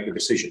you can make the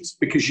decisions,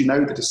 because you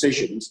know the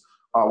decisions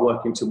are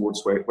working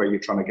towards where you're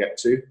trying to get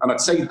to. And I'd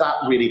say that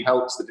really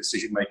helps the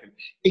decision making.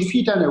 If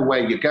you don't know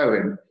where you're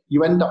going,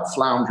 you end up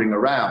floundering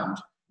around.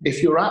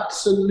 If you're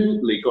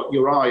absolutely got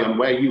your eye on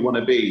where you want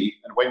to be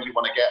and when you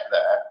want to get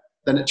there,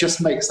 then it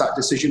just makes that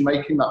decision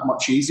making that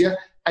much easier.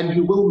 And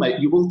you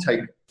will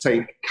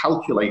take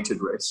calculated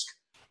risk,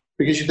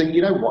 because you think,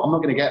 you know what, I'm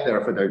not going to get there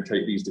if I don't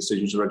take these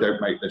decisions or I don't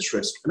make this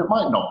risk. And it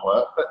might not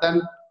work, but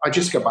then I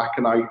just go back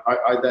and I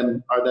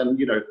then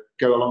you know,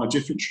 go along a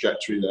different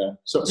trajectory there.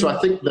 So I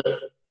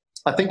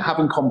think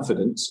having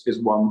confidence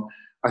is one.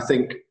 I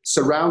think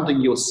surrounding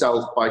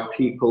yourself by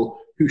people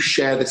who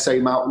share the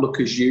same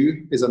outlook as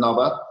you is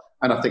another.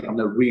 And I think having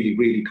a really,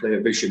 really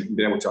clear vision and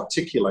being able to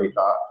articulate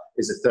that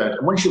is a third.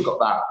 And once you've got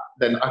that,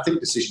 then I think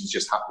decisions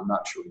just happen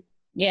naturally.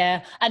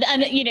 Yeah.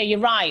 And you know, you're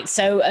right.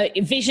 So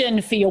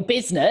vision for your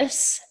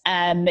business,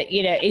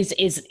 you know,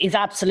 is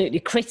absolutely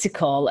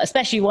critical,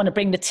 especially you want to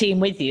bring the team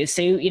with you.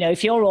 So, you know,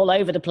 if you're all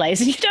over the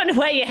place and you don't know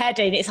where you're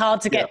heading, it's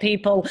hard to get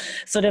people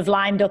sort of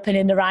lined up and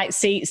in the right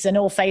seats and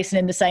all facing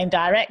in the same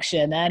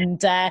direction. And,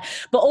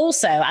 but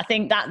also I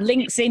think that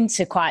links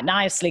into quite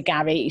nicely,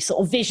 Gary,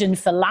 sort of vision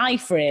for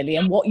life really,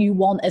 and what you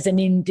want as an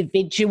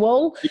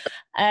individual.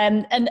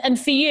 And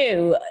for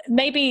you,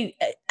 maybe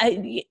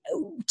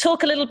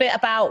talk a little bit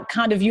about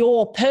kind of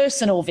your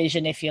personal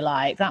vision, if you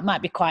like. That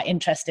might be quite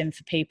interesting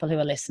for people who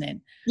are listening.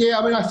 Yeah,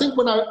 I mean, I think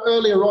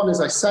earlier on, as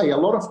I say, a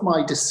lot of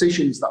my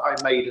decisions that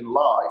I made in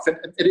life, and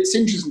it's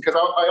interesting because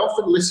I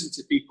often listen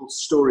to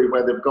people's story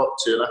where they've got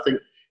to, and I think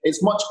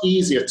it's much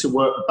easier to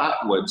work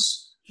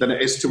backwards than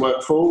it is to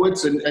work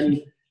forwards. And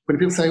when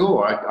people say,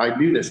 oh, I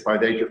knew this by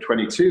the age of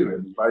 22,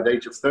 and by the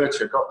age of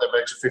 30, I got there by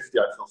the age of 50,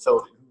 I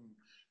fulfilled it.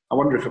 I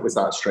wonder if it was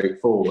that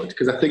straightforward,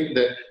 because I think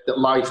that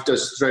life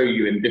does throw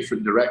you in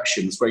different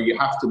directions where you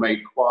have to make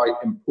quite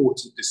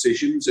important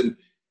decisions, and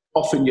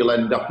often you'll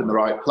end up in the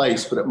right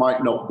place, but it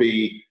might not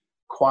be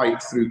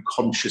quite through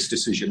conscious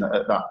decision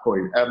at that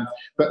point.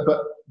 But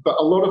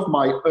a lot of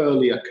my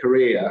earlier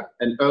career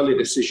and earlier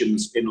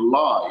decisions in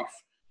life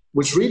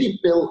was really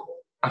built.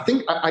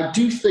 I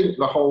do think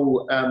the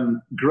whole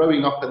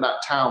growing up in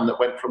that town that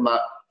went from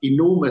that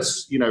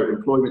enormous, you know,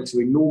 employment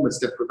to enormous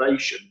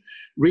deprivation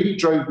really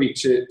drove me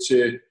to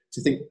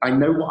think, I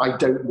know what I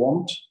don't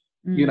want.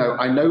 You know,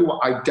 I know what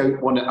I don't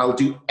want, and I'll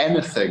do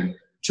anything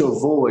to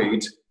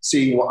avoid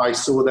seeing what I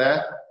saw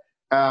there.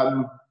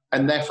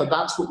 And therefore,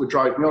 that's what would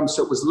drive me on.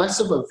 So it was less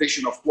of a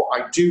vision of what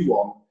I do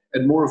want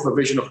and more of a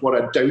vision of what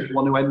I don't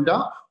want to end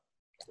up.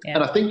 Yeah.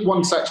 And I think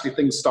once actually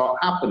things start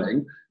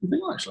happening, you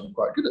think, oh, actually, I'm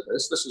quite good at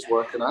this. This is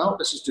working out.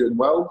 This is doing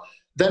well.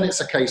 Then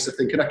it's a case of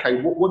thinking,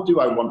 okay, what do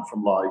I want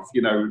from life?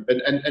 You know,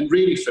 and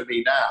really for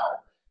me now,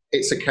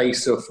 it's a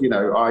case of, you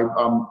know,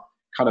 I'm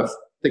kind of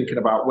thinking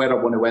about where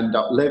I want to end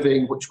up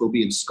living, which will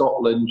be in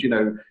Scotland, you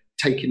know,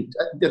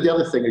 the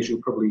other thing is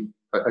you'll probably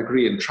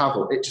agree in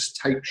travel, it just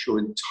takes your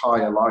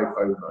entire life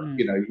over.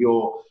 You know,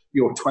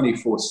 you're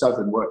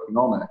 24/7 working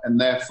on it. And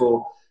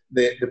therefore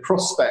the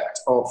prospect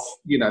of,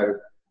 you know,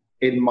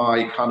 in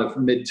my kind of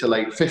mid to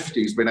late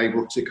 50s, being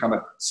able to kind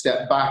of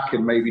step back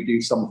and maybe do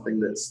something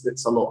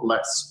that's a lot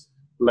less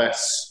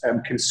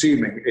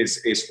consuming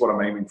is what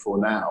I'm aiming for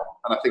now.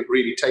 And I think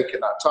really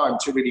taking that time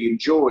to really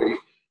enjoy,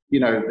 you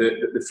know,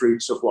 the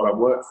fruits of what I've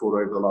worked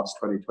for over the last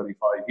 20,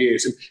 25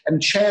 years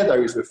and share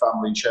those with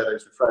family and share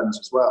those with friends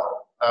as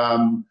well.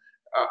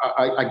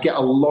 I get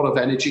a lot of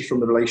energy from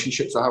the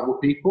relationships I have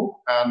with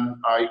people, and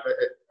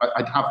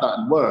I'd have that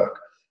in work.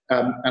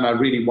 And I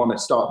really want to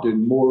start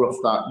doing more of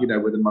that, you know,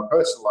 within my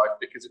personal life,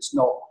 because it's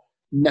not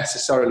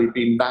necessarily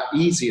been that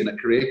easy in a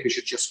career because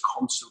you're just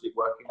constantly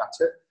working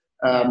at it.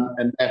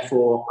 And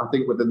therefore, I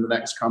think within the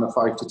next kind of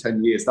 5 to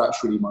 10 years,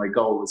 that's really my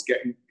goal, is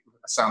getting,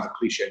 it sounds a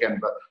cliche again,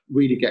 but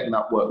really getting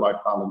that work-life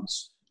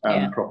balance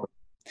properly.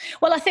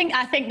 Well, I think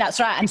that's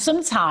right. And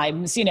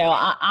sometimes, you know,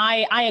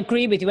 I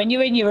agree with you. When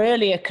you're in your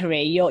earlier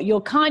career,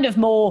 you're kind of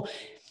more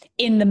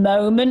in the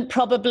moment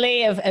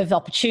probably of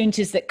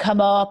opportunities that come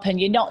up,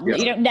 and you don't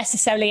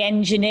necessarily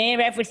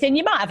engineer everything.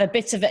 You might have a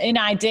bit of an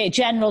idea,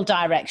 general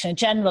direction, a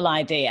general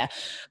idea,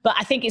 but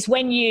I think it's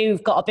when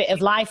you've got a bit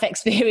of life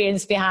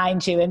experience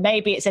behind you, and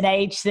maybe it's an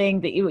age thing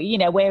that you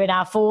know, we're in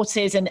our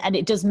 40s, and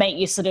it does make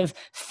you sort of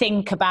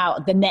think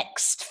about the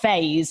next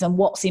phase and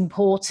what's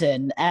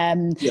important.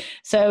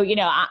 So, you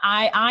know,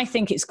 I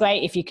think it's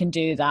great if you can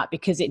do that,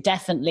 because it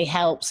definitely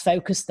helps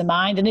focus the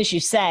mind. And as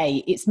you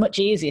say, it's much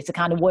easier to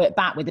kind of work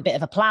back with a bit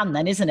of a plan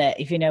then, isn't it?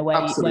 If you know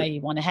where you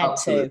want to head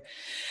to.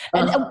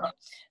 And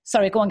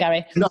sorry, go on,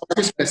 Gary. No, I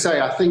was just going to say,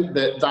 I think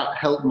that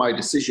helped my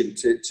decision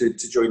to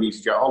join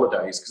EasyJet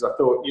Holidays, because I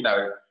thought, you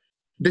know,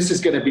 this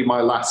is going to be my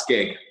last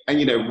gig.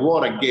 And, you know,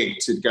 what a gig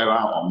to go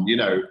out on, you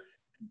know,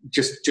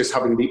 just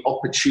having the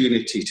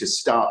opportunity to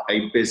start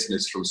a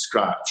business from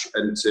scratch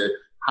and to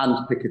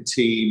handpick a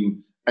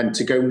team and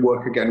to go and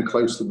work again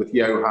closely with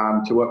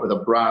Johan, to work with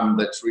a brand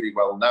that's really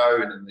well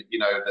known and, you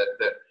know,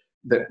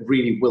 that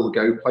really will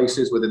go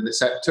places within the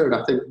sector. And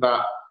I think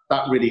that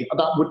would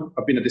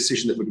have been a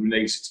decision that would have been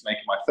easy to make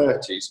in my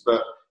 30s.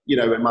 But, you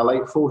know, in my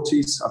late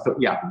 40s, I thought,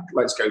 yeah,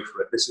 let's go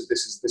for it. This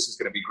is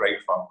going to be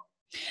great fun.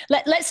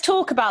 Let's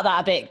talk about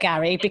that a bit,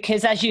 Gary,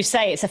 because as you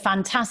say, it's a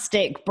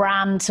fantastic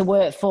brand to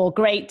work for,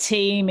 great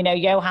team. You know,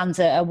 Johan's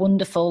a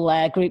wonderful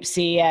group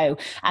CEO,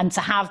 and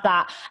to have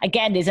that,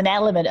 again, there's an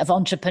element of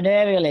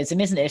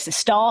entrepreneurialism, isn't it? It's a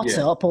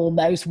startup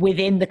almost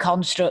within the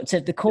construct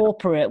of the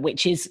corporate,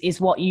 which is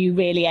what you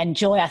really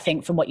enjoy, I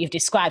think, from what you've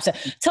described.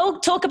 So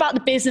talk about the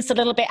business a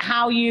little bit,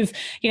 how you've,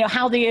 you know,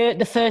 how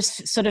the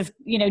first sort of,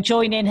 you know,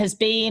 join in has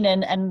been,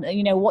 and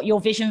you know, what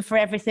your vision for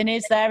everything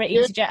is there at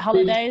EasyJet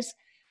Holidays.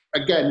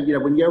 Again, you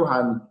know, when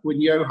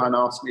Johan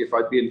asked me if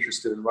I'd be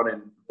interested in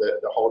running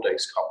the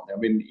holidays company, I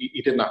mean,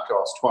 he didn't have to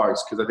ask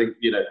twice, because I think,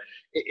 you know,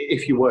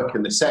 if you work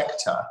in the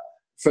sector,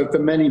 for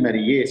many, many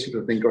years,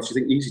 people think, gosh, you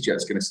think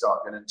EasyJet's going to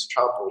start getting into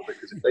travel?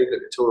 Because if they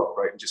look at tour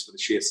operating just for the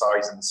sheer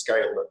size and the scale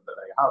that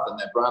they have, and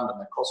their brand and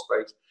their cost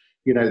base,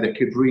 you know, they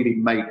could really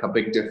make a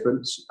big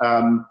difference.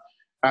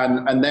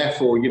 And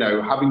therefore, you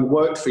know, having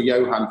worked for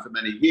Johan for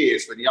many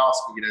years, when he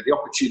asked me, you know, the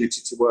opportunity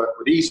to work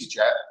with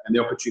EasyJet and the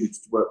opportunity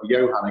to work with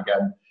Johan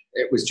again,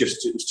 it was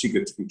too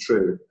good to be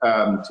true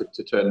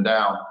to turn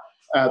down.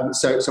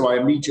 So I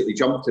immediately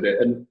jumped at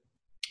it. And,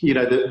 you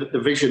know, the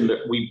vision that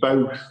we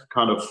both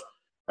kind of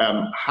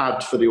had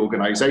for the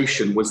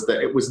organisation was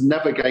that it was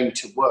never going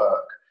to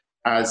work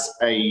as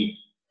a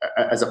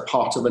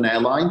part of an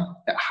airline.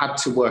 It had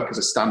to work as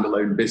a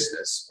standalone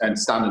business and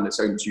stand on its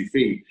own 2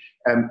 feet,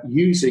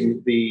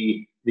 using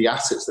the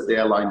assets that the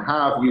airline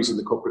have, using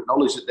the corporate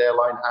knowledge that the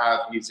airline have,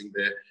 using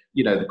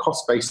the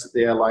cost base that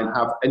the airline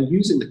have, and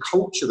using the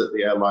culture that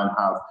the airline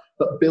have,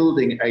 but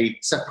building a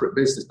separate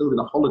business, building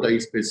a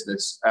holidays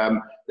business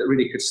that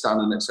really could stand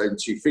on its own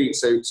 2 feet.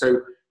 So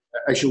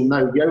as you'll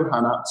know,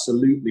 Johan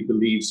absolutely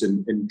believes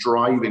in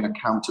driving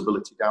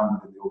accountability down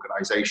within the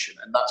organisation,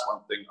 and that's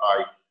one thing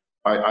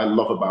I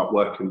love about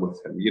working with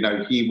him. You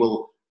know, he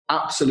will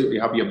absolutely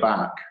have your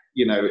back,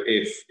 you know,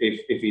 if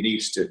he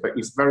needs to, but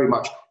he's very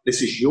much,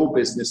 this is your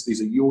business, these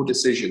are your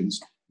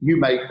decisions, you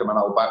make them and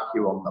I'll back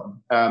you on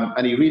them.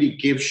 And he really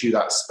gives you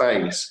that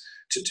space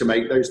to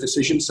make those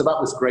decisions. So that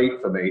was great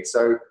for me.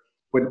 So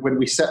when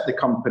we set the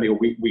company, or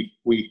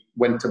we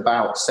went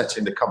about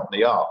setting the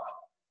company up,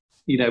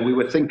 you know, we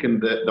were thinking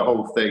the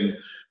whole thing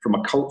from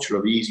a culture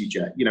of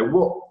EasyJet. You know,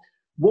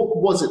 what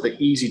was it that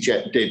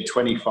EasyJet did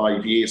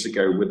 25 years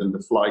ago within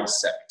the flight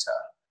sector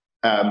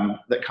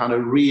that kind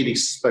of really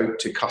spoke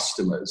to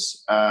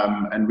customers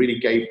and really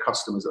gave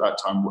customers at that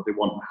time what they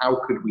want? And how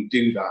could we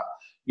do that,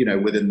 you know,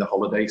 within the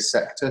holiday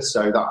sector?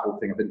 So that whole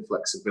thing of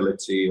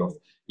inflexibility, of,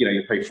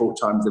 you pay 4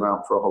 times the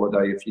amount for a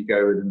holiday if you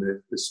go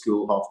in the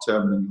school half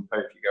term, and you'll pay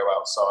if you go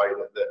outside.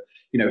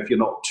 If you're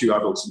not 2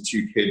 adults and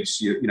 2 kids,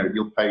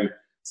 you'll pay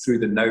through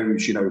the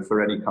nose,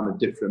 for any kind of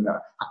different.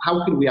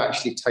 How can we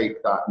actually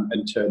take that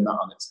and turn that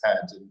on its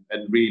head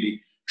and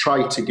really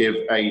try to give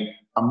a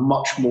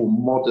much more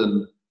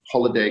modern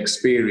holiday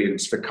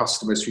experience for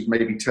customers who've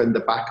maybe turned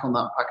their back on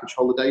that package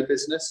holiday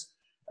business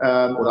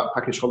or that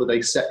package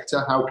holiday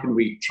sector? How can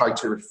we try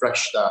to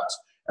refresh that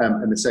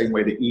in the same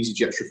way that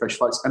EasyJet's refresh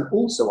flights and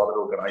also other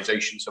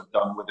organisations have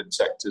done within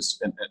sectors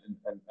and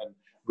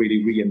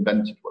really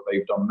reinvented what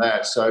they've done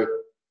there? So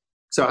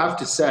I have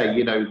to say,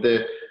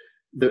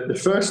 the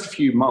first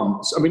few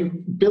months,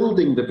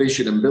 building the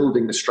vision and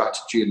building the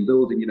strategy and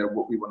building,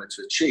 what we wanted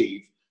to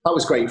achieve, that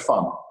was great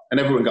fun. And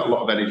everyone got a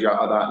lot of energy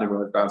out of that, and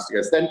everyone bounced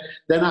together.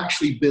 Then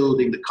actually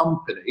building the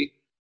company,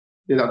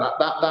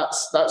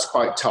 that's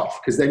quite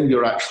tough, because then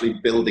you're actually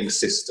building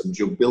systems,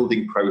 you're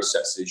building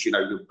processes,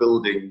 you're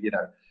building,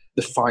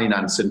 the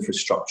finance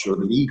infrastructure or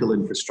the legal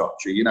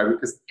infrastructure,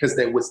 because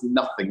there was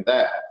nothing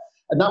there.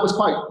 And that was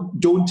quite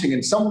daunting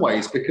in some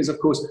ways, because of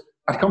course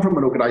I'd come from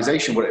an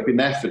organisation where it had been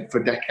there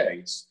for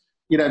decades.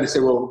 They say,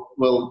 well,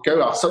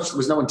 go ask. Such there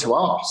was no one to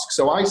ask.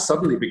 So I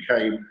suddenly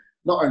became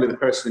not only the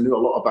person who knew a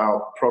lot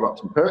about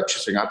product and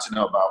purchasing, I had to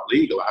know about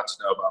legal, I had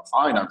to know about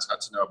finance, I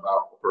had to know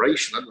about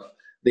operation,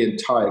 the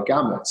entire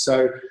gamut.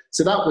 So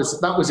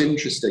that was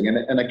interesting.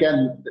 And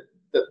again,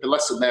 the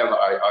lesson there that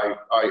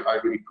I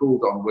really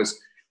pulled on was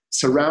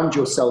surround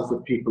yourself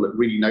with people that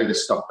really know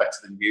this stuff better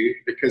than you.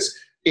 Because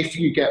if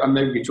you get, I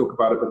know you talk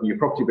about it within your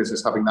property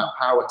business, having that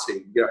power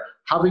team,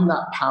 having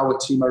that power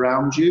team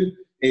around you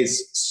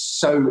is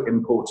so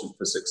important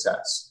for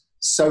success.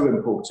 So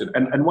important.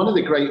 And one of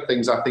the great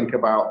things I think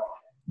about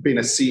being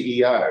a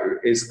CEO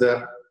is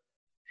that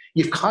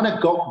you've kind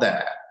of got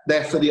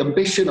there for the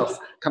ambition of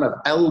kind of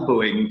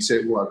elbowing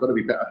to, well, I've got to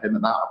be better than him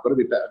at that, I've got to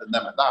be better than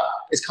them at that.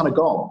 It's kind of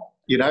gone,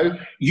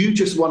 You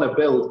just want to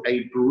build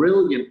a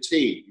brilliant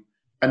team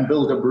and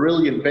build a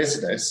brilliant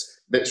business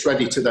that's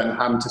ready to then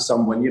hand to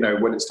someone,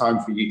 when it's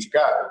time for you to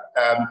go,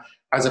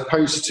 as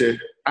opposed to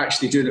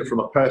actually doing it from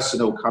a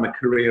personal kind of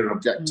career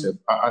objective.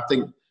 I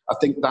think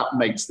that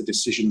makes the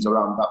decisions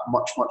around that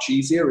much, much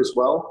easier as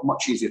well,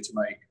 much easier to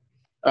make.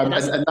 And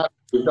that's what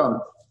we've done.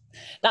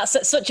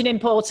 That's such an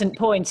important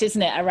point,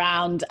 isn't it?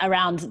 Around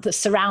the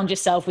surround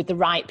yourself with the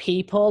right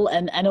people,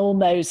 and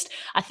almost,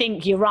 I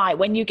think you're right.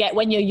 When you're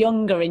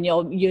younger and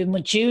you're more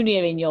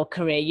junior in your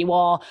career,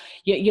 you're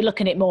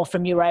looking at it more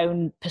from your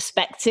own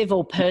perspective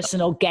or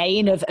personal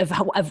gain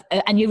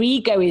and your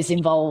ego is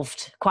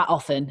involved quite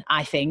often,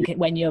 I think,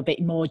 when you're a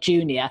bit more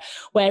junior.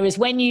 Whereas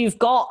when you've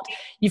got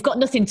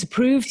nothing to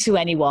prove to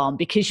anyone,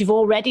 because you're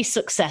already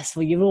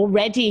successful, you're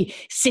already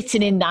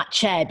sitting in that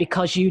chair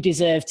because you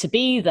deserve to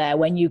be there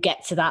when you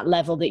get to that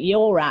level that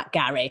you're at,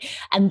 Gary.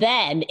 And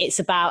then it's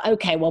about,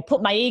 okay, well,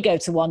 put my ego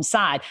to one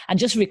side and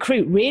just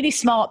recruit really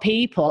smart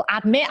people.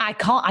 Admit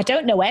I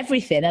don't know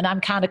everything, and I'm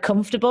kind of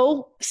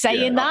comfortable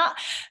saying that,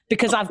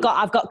 because I've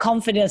got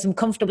confidence, I'm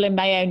comfortable in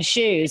my own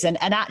shoes, and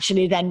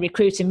actually then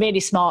recruiting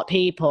really smart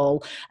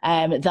people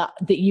that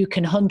you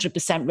can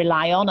 100%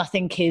 rely on, I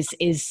think is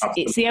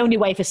it's the only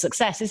way for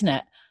success, isn't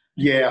it?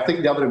 Yeah, I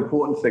think the other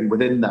important thing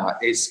within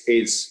that is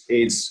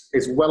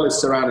as well as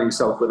surrounding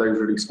yourself with those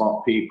really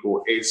smart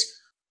people,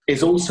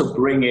 is also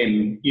bring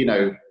in,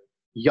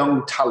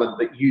 young talent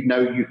that you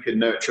can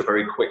nurture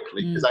very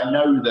quickly. Because I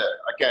know that,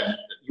 again,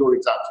 you're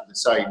exactly the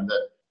same,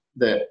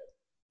 that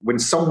when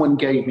someone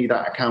gave me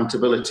that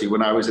accountability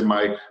when I was in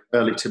my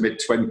early to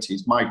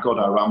mid-20s, my God,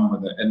 I ran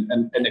with it.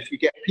 And if you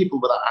get people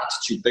with that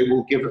attitude, they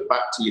will give it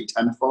back to you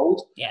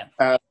tenfold. Yeah.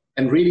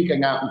 And really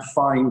going out and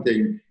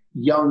finding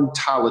young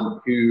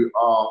talent who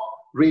are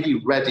really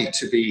ready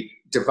to be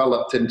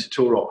developed into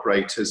tour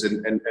operators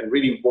and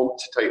really want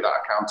to take that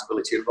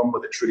accountability and run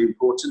with it's really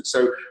important.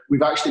 So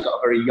we've actually got a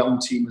very young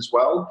team as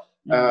well.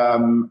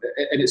 And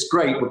it's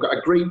great. We've got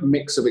a great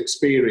mix of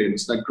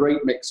experience and a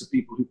great mix of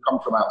people who've come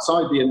from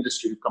outside the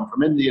industry, who've come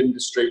from in the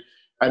industry.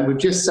 And we've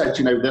just said,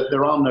 that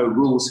there are no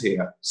rules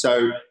here.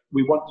 So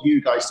we want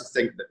you guys to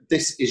think that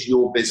this is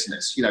your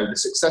business. The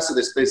success of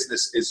this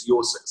business is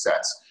your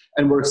success.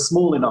 And we're a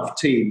small enough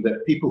team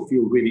that people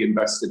feel really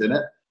invested in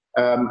it.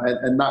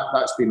 And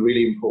that's been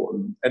really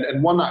important.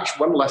 And one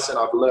lesson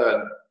I've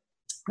learned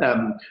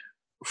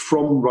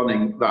from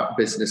running that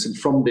business and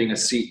from being a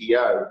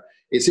CEO,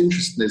 it's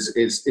interesting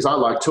is I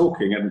like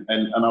talking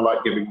and I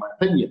like giving my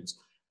opinions.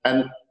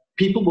 And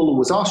people will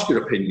always ask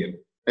your opinion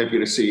if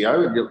you're a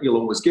CEO, and you'll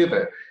always give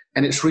it.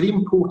 And it's really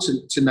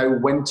important to know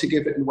when to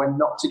give it and when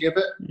not to give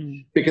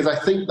it. Because I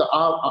think that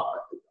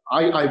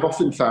I've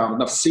often found,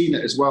 and I've seen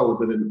it as well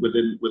within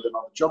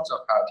other jobs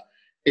I've had,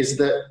 is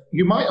that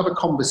you might have a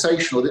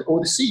conversation, or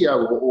the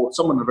CEO or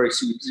someone in a very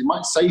senior position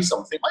might say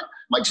something,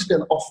 might just be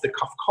an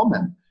off-the-cuff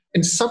comment,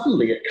 and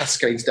suddenly it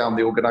cascades down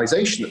the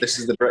organisation that this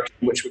is the direction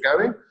in which we're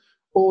going.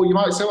 Or you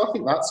might say, well, I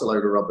think that's a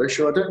load of rubbish,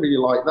 or I don't really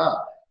like that.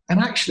 And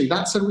actually,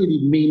 that's a really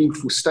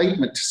meaningful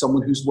statement to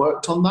someone who's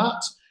worked on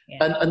that.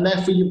 Yeah. And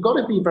therefore, you've got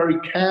to be very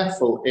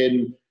careful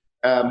in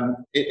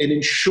in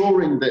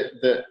ensuring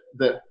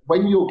that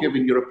when you're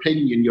giving your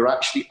opinion, you're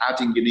actually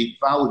adding unique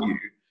value.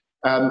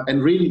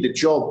 And really the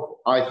job,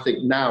 I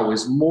think now,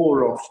 is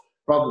more of,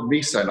 rather than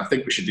me saying, I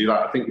think we should do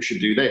that, I think we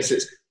should do this,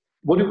 it's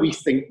what do we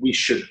think we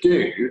should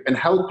do, and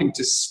helping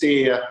to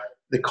steer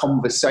the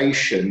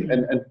conversation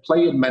and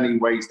play in many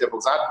ways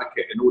devil's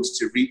advocate in order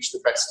to reach the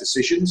best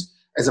decisions,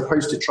 as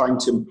opposed to trying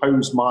to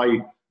impose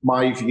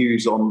my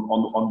views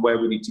on where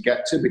we need to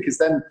get to, because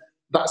then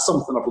that's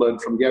something I've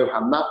learned from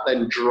Johan. That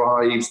then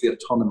drives the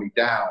autonomy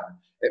down.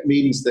 It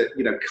means that,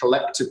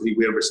 collectively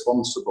we're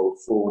responsible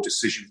for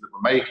decisions that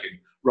we're making,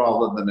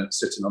 rather than it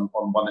sitting on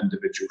one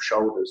individual's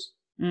shoulders.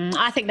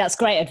 I think that's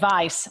great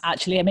advice,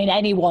 actually. I mean,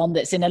 anyone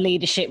that's in a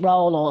leadership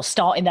role or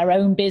starting their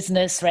own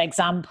business, for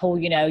example,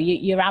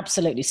 you're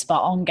absolutely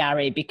spot on,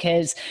 Gary,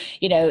 because,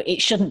 it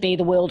shouldn't be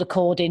the world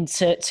according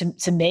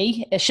to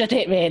me, should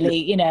it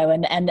really?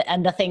 And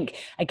I think,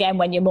 again,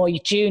 when you're more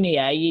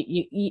junior,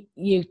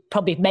 you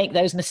probably make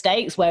those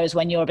mistakes, whereas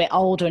when you're a bit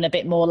older and a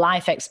bit more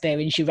life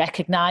experience, you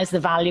recognise the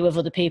value of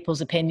other people's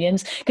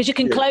opinions, because you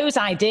can close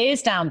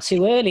ideas down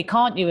too early,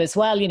 can't you, as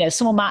well?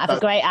 Someone might have a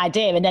great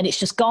idea and then it's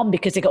just gone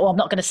because they go, I'm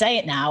not going to say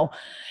it now.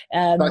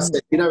 That's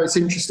it. It's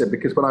interesting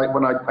because when I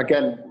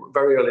again,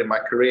 very early in my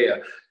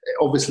career,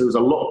 obviously there was a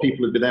lot of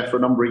people who'd been there for a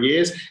number of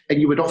years,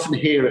 and you would often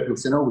hear it, people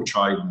saying, we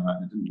tried that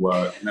and it didn't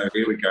work.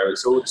 Here we go.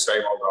 It's all the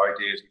same old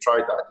ideas. We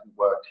tried that, it didn't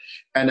work.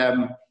 And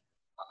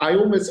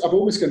I've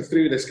always gone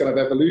through this kind of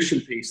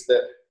evolution piece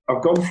that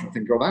I've gone from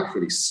thinking, that's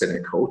really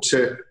cynical,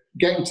 to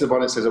getting to the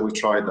point that says, we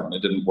tried that and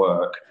it didn't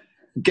work.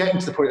 Getting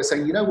to the point of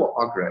saying,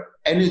 bugger it.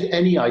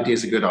 Any idea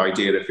is a good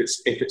idea if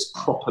it's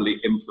properly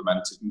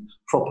implemented and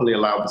properly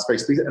allowed the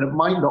space. And it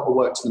might not have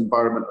worked in an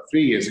environment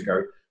 3 years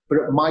ago, but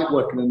it might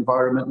work in an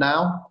environment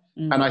now.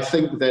 And I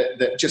think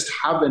that just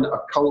having a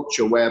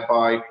culture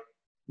whereby,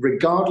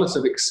 regardless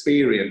of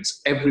experience,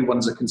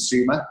 everyone's a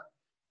consumer,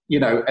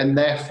 and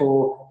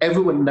therefore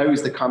everyone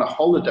knows the kind of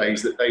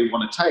holidays that they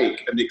want to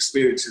take and the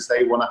experiences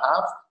they want to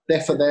have.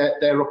 Therefore,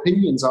 their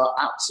opinions are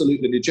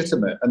absolutely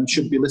legitimate and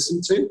should be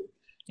listened to.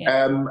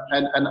 Yeah.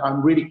 And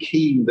I'm really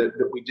keen that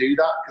we do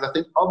that, because I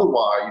think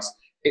otherwise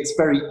it's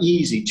very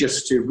easy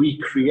just to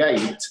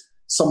recreate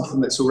something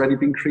that's already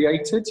been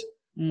created.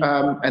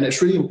 And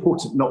it's really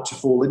important not to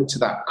fall into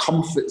that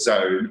comfort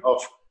zone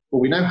of,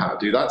 we know how to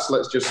do that, so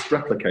let's just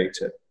replicate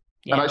it.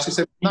 Yeah. And I actually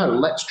said, no,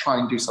 let's try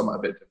and do something a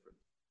bit different.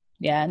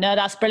 Yeah, no,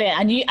 that's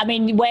brilliant.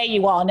 And where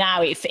you are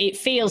now, it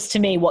feels to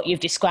me what you've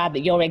described,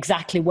 that you're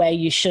exactly where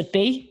you should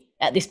be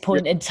at this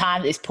point in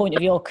time, at this point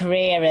of your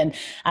career. And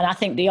I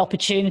think the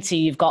opportunity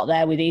you've got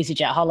there with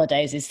EasyJet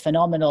Holidays is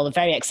phenomenal and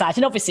very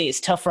exciting. Obviously,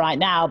 it's tough right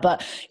now,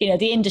 but,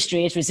 the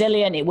industry is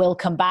resilient. It will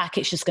come back.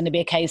 It's just going to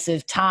be a case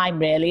of time,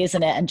 really,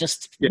 isn't it? And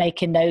just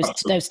making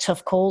those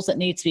tough calls that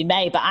need to be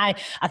made. But I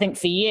think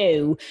for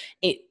you,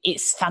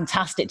 it's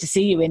fantastic to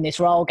see you in this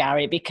role,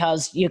 Gary,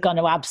 because you're going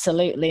to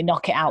absolutely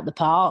knock it out the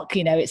park.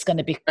 It's going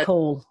to be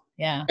cool.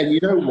 Yeah. And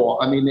you know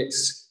what? I mean,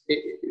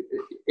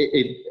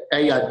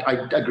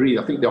 I agree.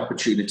 I think the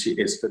opportunity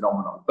is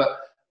phenomenal, but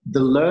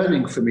the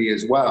learning for me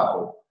as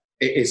well,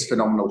 it is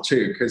phenomenal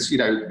too. Because,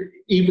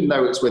 even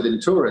though it's within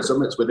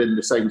tourism, it's within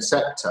the same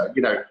sector,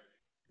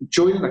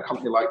 joining a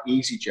company like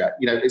EasyJet,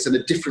 it's in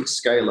a different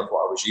scale of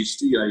what I was used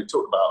to. You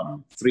talk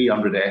about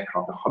 300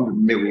 aircraft, 100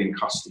 million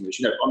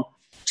customers, on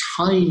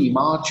tiny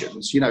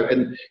margins,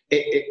 and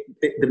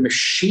the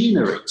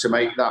machinery to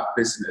make that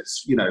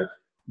business,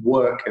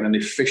 work in an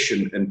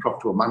efficient and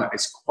profitable manner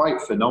is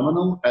quite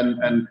phenomenal.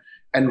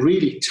 And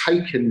really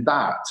taking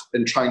that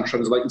and trying to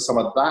translate some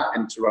of that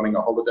into running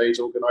a holidays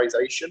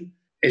organization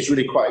is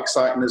really quite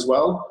exciting as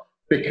well,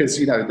 because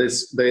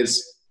there's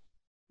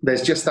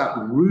just that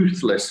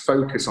ruthless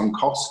focus on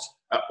cost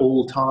at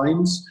all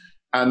times,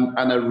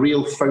 and a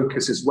real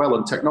focus as well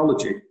on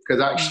technology,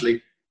 because actually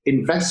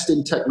invest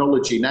in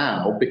technology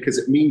now, because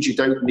it means you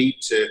don't need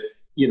to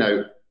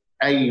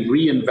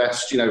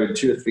reinvest, in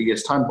 2 or 3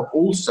 years' time, but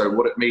also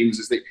what it means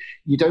is that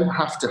you don't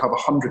have to have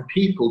 100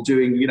 people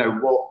doing,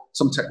 what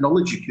some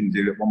technology can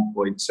do at one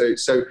point. So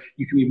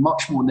you can be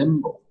much more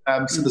nimble.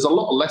 So there's a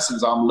lot of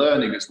lessons I'm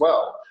learning as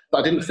well that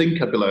I didn't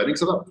think I'd be learning.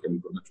 So I'm going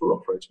to run a tour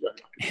operator, I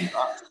can do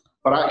that.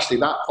 But actually,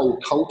 that whole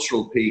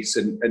cultural piece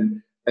and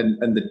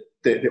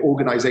the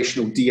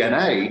organizational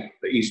DNA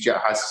that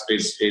EasyJet has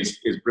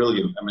is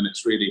brilliant. I mean,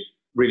 it's really,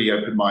 really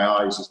opened my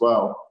eyes as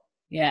well.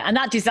 Yeah, and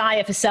that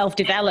desire for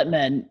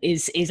self-development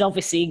is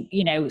obviously,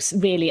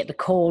 really at the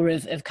core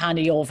of kind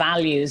of your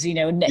values,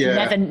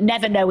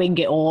 never knowing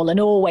it all and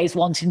always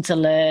wanting to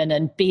learn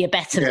and be a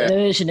better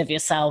version of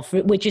yourself.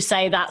 Would you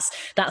say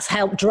that's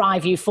helped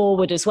drive you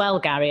forward as well,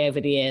 Gary, over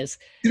the years?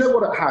 You know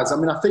what it has? I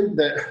mean, I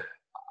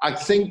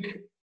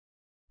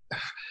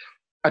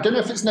don't know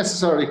if it's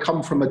necessarily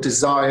come from a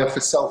desire for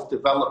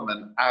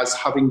self-development as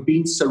having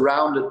been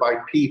surrounded by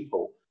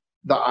people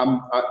that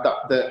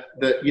that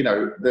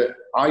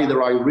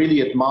either I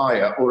really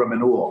admire or I'm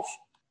in awe of.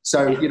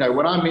 So,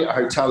 when I meet a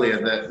hotelier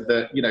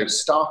that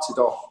started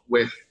off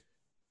with,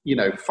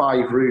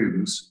 5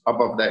 rooms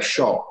above their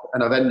shop,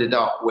 and I've ended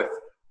up with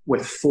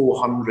with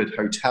 400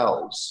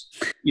 hotels,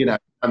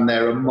 and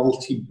they're a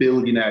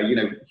multi-billionaire,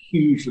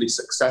 hugely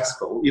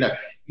successful,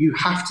 you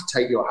have to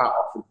take your hat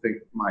off and think,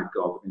 my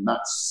God,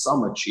 that's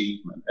some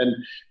achievement.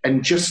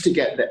 And just to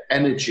get the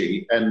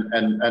energy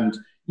and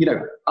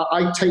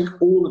I take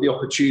all of the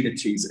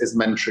opportunities as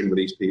mentoring with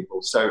these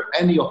people. So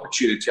any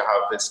opportunity I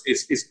have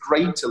is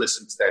great to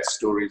listen to their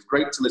stories,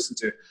 great to listen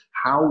to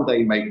how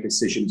they make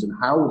decisions and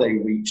how they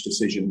reach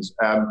decisions.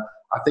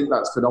 I think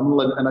that's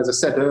phenomenal. And as I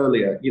said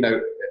earlier,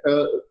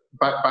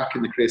 back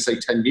in the career, say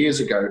 10 years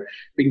ago,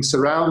 being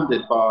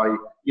surrounded by,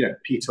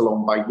 Peter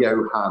Long, by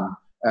Johan,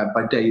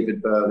 by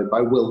David Burley,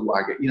 by Will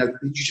Waggett,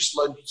 you just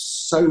learn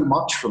so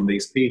much from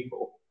these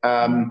people.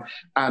 And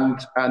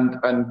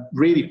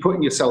really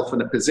putting yourself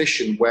in a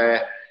position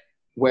where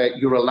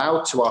you're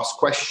allowed to ask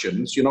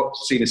questions. You're not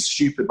seen as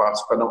stupid by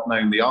not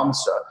knowing the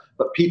answer,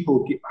 but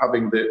people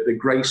having the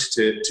grace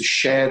to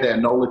share their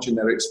knowledge and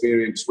their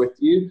experience with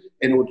you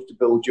in order to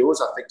build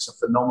yours, I think is a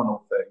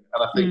phenomenal thing.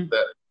 And I think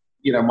that,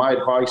 my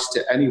advice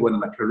to anyone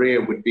in a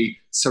career would be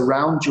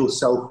surround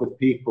yourself with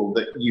people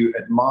that you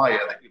admire,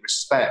 that you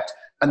respect,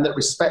 and that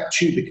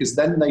respect you, because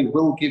then they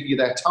will give you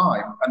their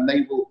time and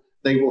they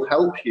will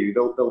help you.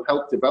 They'll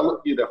help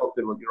develop you. They'll help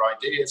develop your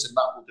ideas, and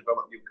that will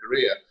develop your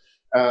career.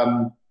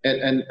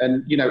 And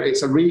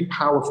it's a really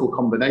powerful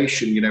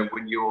combination.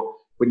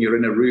 When you're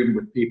in a room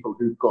with people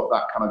who've got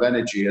that kind of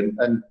energy, and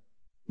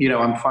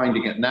I'm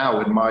finding it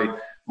now in my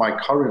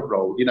current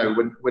role.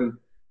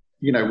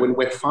 When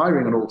we're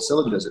firing on all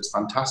cylinders, it's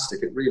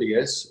fantastic. It really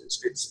is.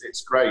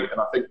 It's great. And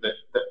I think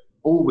that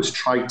always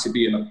try to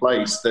be in a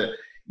place that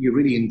you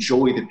really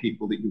enjoy the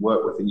people that you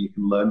work with and you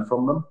can learn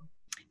from them.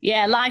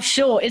 Yeah, life's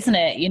short, isn't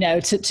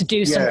it? To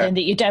do something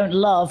that you don't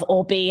love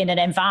or be in an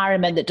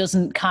environment that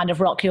doesn't kind of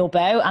rock your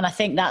boat. And I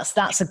think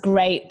that's a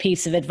great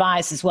piece of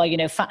advice as well.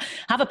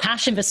 Have a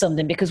passion for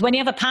something, because when you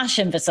have a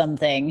passion for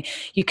something,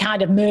 you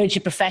kind of merge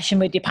your profession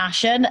with your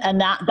passion.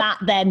 And that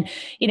then,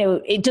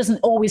 it doesn't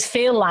always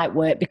feel like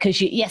work,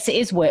 because yes, it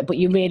is work, but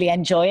you really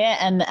enjoy it.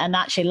 And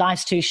actually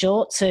life's too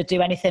short to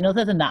do anything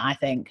other than that, I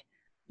think.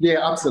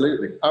 Yeah,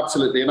 absolutely.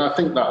 Absolutely. And I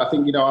think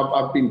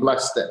I've been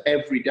blessed that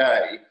every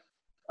day,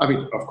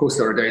 of course,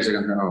 there are days I go,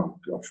 oh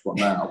gosh, what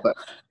now? But,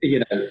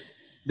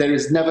 there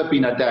has never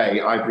been a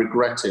day I've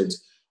regretted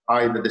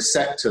either the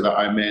sector that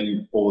I'm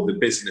in or the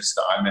business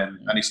that I'm in.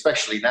 And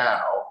especially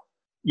now,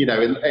 in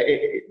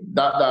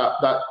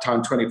that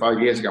time 25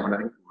 years ago, when I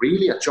think,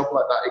 really, a job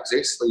like that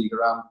exists where you go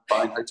around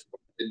buying hotels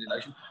in the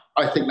nation?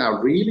 I think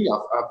now, really,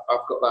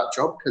 I've got that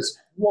job, because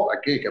what a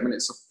gig.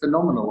 It's a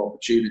phenomenal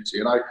opportunity.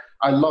 And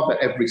I love it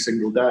every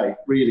single day,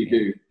 really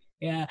do.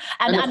 Yeah.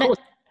 And of course,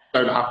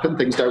 don't happen,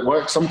 things don't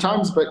work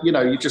sometimes, but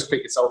you just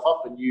pick yourself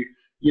up and you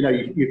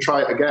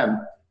try it again.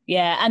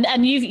 Yeah,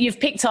 and you've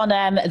picked on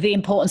the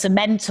importance of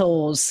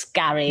mentors,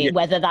 Gary,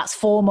 whether that's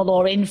formal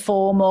or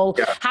informal.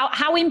 Yeah.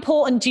 How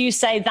important do you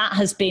say that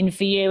has been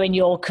for you in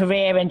your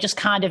career, and just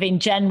kind of in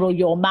general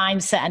your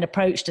mindset and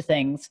approach to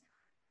things?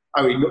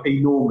 Oh,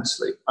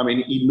 enormously.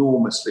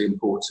 Enormously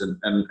important,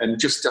 and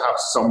just to have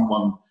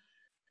someone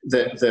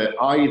that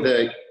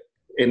either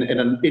in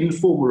an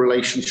informal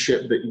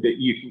relationship that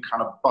you can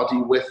kind of buddy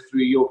with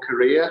through your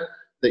career,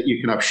 that you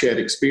can have shared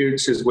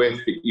experiences with,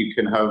 that you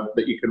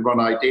can run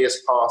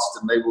ideas past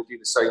and they will do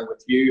the same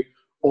with you,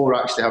 or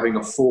actually having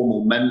a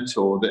formal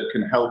mentor that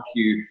can help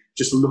you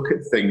just look at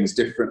things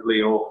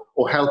differently, or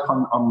help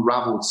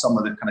unravel some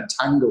of the kind of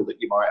tangle that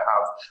you might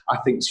have,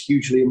 I think is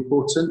hugely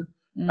important.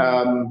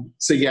 I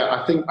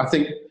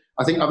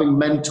think having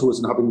mentors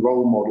and having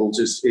role models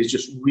is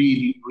just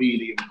really,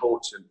 really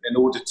important in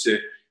order to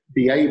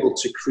be able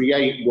to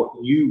create what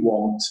you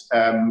want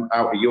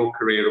out of your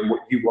career and what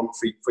you want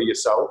for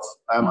yourself.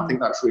 I think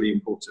that's really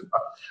important.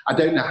 I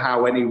don't know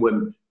how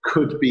anyone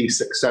could be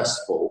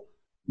successful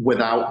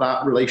without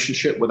that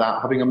relationship,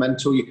 without having a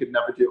mentor. You could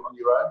never do it on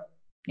your own.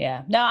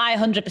 Yeah, no, I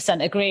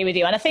 100% agree with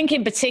you. And I think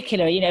in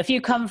particular, if you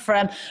come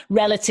from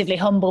relatively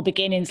humble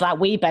beginnings like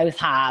we both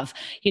have,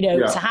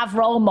 to have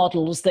role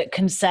models that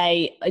can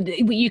say,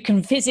 you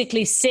can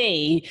physically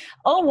see,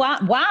 oh,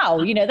 wow,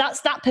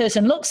 that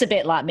person looks a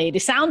bit like me. They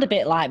sound a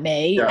bit like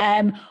me.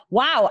 Yeah.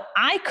 Wow,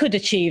 I could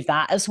achieve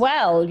that as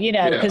well,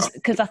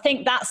 because I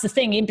think that's the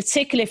thing. In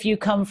particular, if you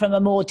come from a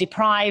more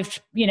deprived,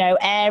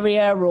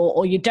 area,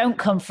 or you don't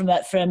come from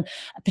a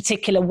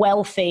particular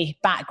wealthy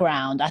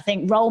background, I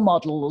think role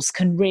models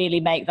can really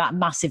make that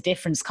massive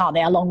difference, can't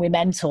they? Along with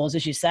mentors,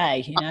 as you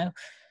say,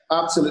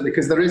 Absolutely,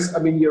 because there is,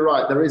 you're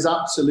right, there is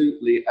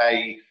absolutely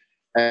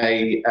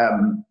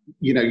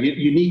you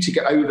need to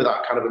get over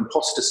that kind of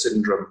imposter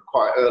syndrome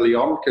quite early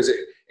on, because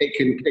it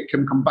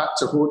can come back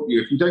to haunt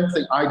you. If you don't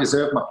think I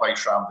deserve my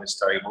place around this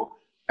table,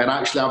 and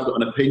actually I've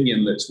got an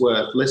opinion that's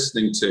worth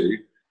listening to,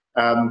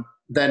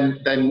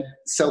 then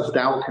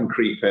self-doubt can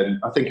creep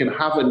in. I think in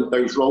having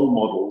those role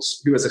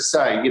models who, as I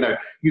say,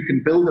 you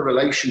can build a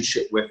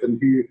relationship with, and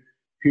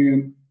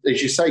who,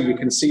 as you say, you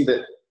can see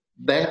that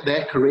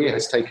their career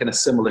has taken a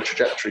similar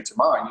trajectory to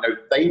mine.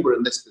 They were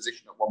in this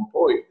position at one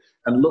point,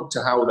 and look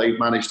to how they've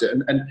managed it.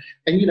 And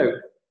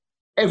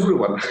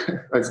everyone,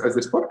 as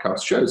this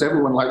podcast shows,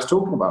 everyone likes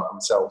talking about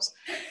themselves.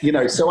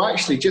 So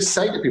actually just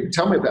say to people,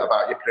 tell me a bit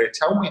about your career.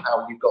 Tell me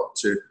how you got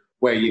to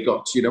where you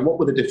got to. What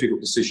were the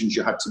difficult decisions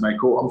you had to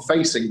make? Or I'm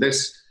facing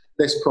this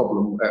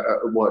problem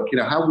at work.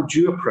 How would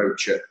you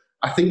approach it?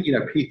 I think,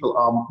 people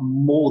are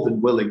more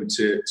than willing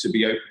to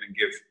be open and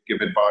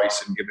give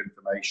advice and give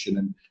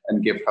information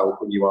and give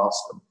help when you ask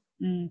them.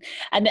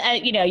 And,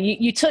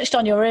 you touched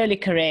on your early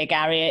career,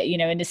 Gary,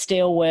 in the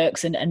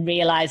steelworks and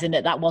realising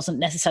that wasn't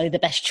necessarily the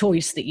best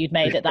choice that you'd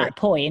made at that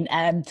point.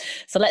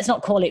 So let's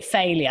not call it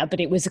failure, but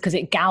it was because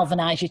it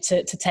galvanised you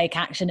to take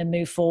action and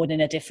move forward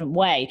in a different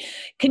way.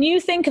 Can you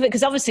think of it?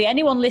 Because obviously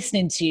anyone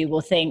listening to you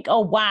will think,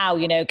 oh, wow,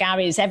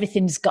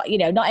 everything's got,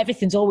 not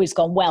everything's always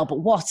gone well,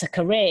 but what a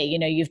career.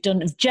 You've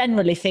done,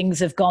 generally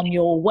things have gone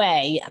your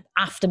way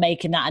after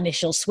making that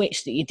initial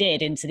switch that you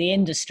did into the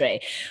industry.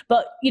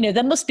 But,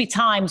 there must be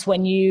times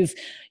when you've,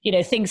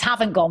 things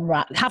haven't gone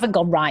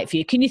right for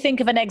you. Can you think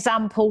of an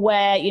example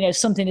where,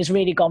 something has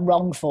really gone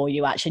wrong for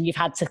you, actually, and you've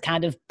had to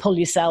kind of pull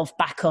yourself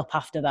back up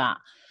after that?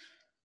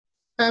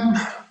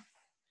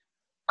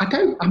 I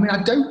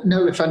don't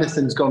know if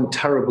anything's gone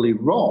terribly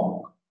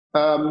wrong.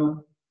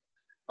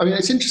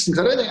 It's interesting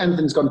because I don't think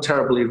anything's gone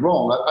terribly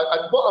wrong.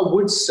 What I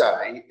would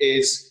say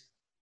is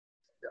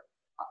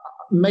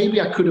maybe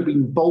I could have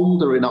been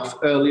bolder enough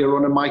earlier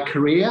on in my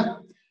career.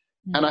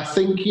 And I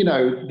think,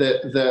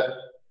 that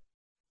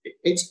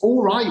it's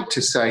all right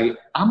to say,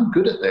 I'm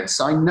good at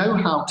this. I know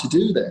how to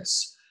do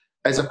this,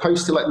 as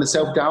opposed to letting the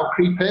self-doubt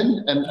creep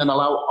in and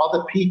allow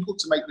other people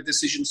to make the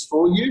decisions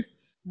for you.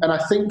 And I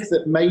think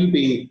that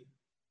maybe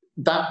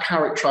that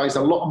characterized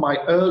a lot of my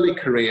early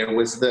career,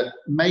 was that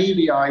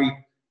maybe I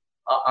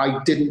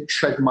didn't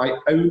tread my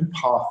own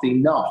path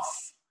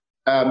enough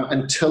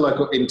until I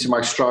got into my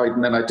stride,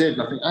 and then I did.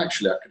 And I think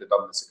actually I could have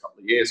done this a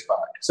couple of years back.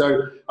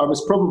 So I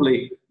was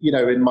probably,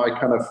 in my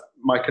kind of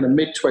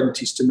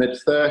mid-20s to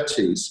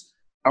mid-30s,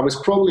 I was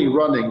probably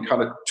running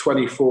kind of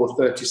 24,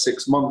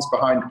 36 months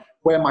behind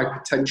where my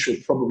potential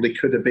probably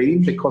could have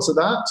been because of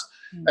that.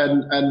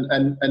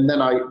 And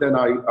then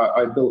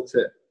I built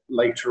it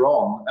later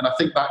on. And I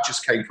think that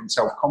just came from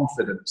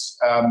self-confidence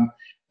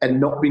and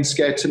not being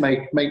scared to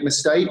make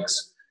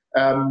mistakes.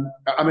 I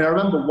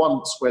remember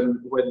once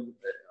when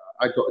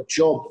I got a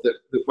job that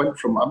went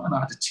from, I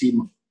had a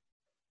team of,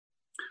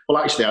 well,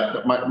 actually,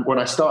 when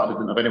I started, I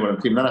didn't have anyone on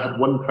the team. Then I had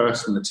one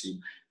person in the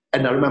team.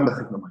 And I remember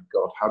thinking, oh my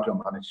God, how do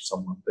I manage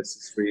someone? This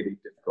is really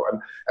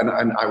difficult.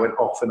 And I went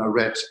off and I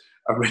read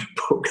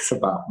books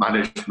about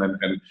management,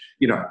 and,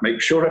 I'd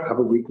make sure I'd have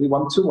a weekly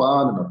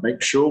one-to-one, and I'd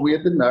make sure we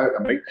had the note.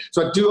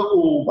 So I'd do it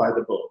all by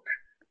the book.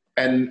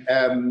 And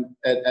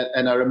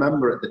I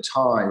remember at the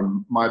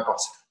time, my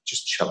boss said,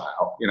 just chill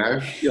out,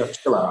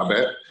 chill out a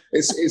bit.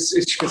 It's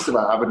just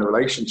about having a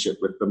relationship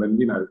with them and,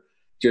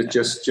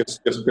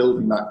 just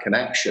building that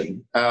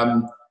connection.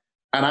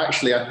 And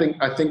actually, I think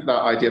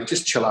that idea of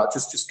just chill out,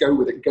 just go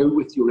with it, go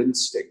with your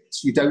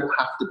instincts. You don't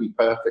have to be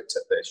perfect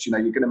at this. You're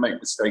going to make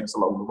mistakes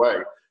along the way,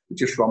 but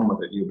just run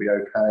with it. You'll be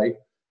okay.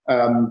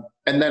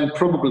 And then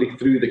probably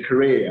through the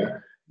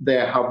career,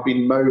 there have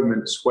been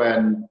moments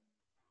when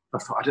I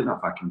thought, I don't know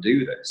if I can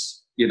do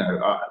this.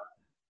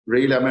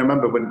 Really, I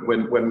remember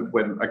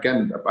when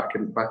again back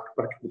in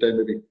the day,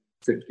 maybe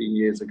 15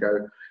 years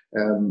ago,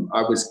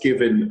 I was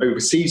given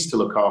overseas to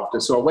look after.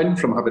 So I went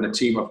from having a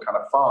team of kind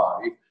of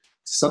 5 to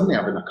suddenly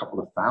having a couple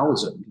of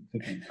thousand,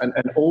 and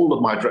all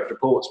of my direct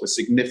reports were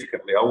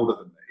significantly older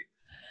than me.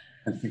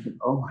 And thinking,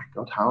 oh my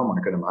God, how am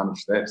I going to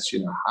manage this?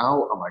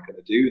 How am I going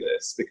to do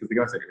this? Because they're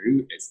going to say,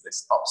 who is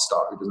this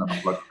upstart who doesn't have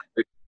a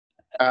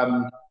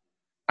blood?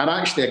 And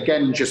actually,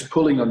 again, just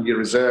pulling on your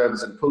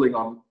reserves and pulling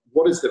on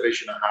what is the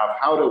vision I have?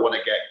 How do I want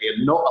to get here?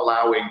 Not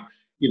allowing,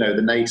 the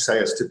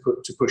naysayers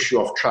to push you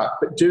off track,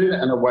 but doing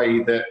it in a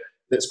way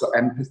that's got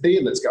empathy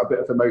and that's got a bit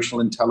of emotional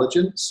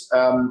intelligence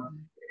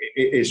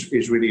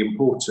is really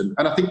important.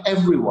 And I think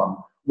everyone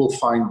will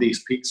find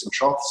these peaks and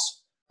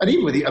troughs. And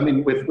even with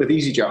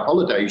EasyJet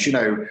holidays,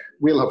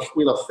 we'll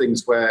have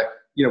things where,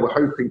 we're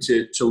hoping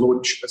to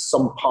launch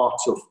some part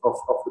of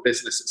the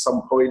business at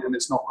some point, and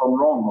it's not gone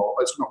wrong, or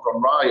it's not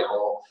gone right,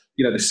 or,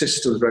 the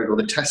system's wrong, or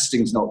the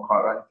testing's not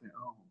quite right.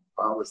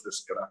 How is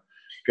this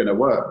going to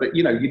work? But,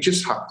 you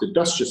just have to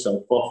dust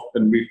yourself off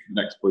and move to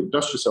the next point,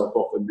 dust yourself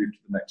off and move to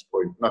the next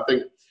point. And I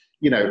think,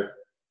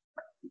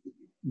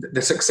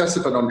 the success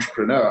of an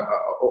entrepreneur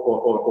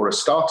or a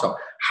startup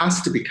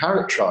has to be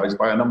characterized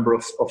by a number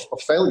of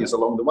failures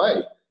along the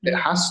way. It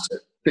has to,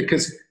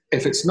 because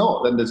if it's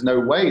not, then there's no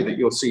way that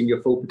you're seeing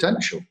your full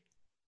potential.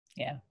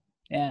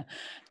 Yeah,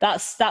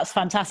 that's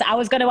fantastic. I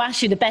was going to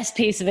ask you the best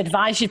piece of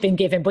advice you've been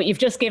given, but you've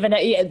just given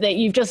it. That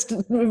you've just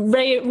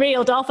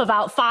reeled off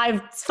about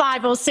five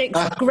or six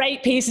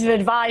great pieces of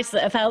advice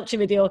that have helped you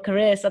with your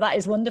career. So that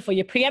is wonderful.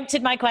 You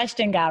preempted my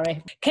question,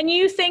 Gary. Can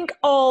you think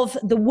of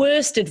the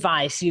worst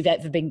advice you've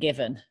ever been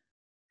given?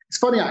 It's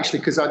funny actually,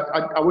 because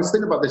I was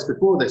thinking about this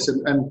before this,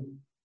 and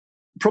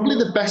probably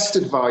the best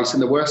advice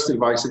and the worst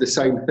advice are the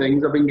same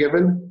things I've been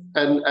given.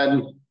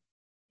 And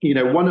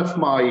one of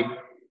my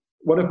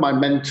one of my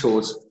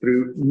mentors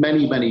through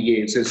many, many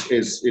years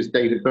is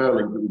David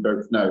Burling, who we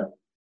both know.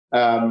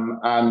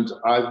 And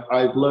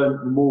I've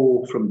learned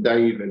more from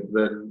David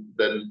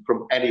than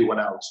from anyone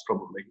else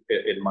probably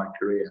in my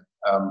career.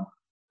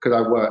 Because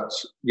I worked,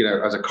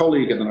 as a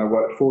colleague, and then I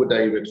worked for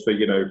David for,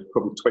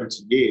 probably 20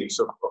 years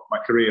of my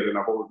career, and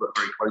I've always worked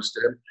very close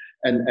to him.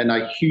 And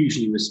I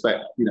hugely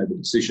respect, the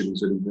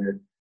decisions and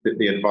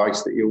the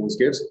advice that he always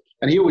gives.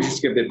 And he always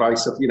used to give the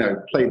advice of,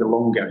 play the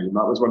long game.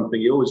 That was one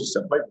thing he always just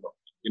said, play the long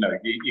game.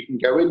 You can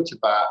go into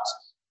bat,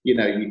 you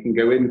can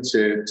go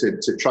into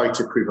to try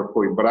to prove a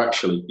point, but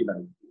actually,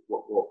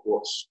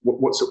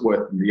 what's it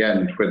worth in the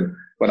end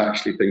when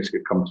actually things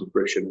could come to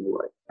fruition in a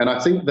way. And I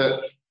think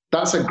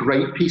that's a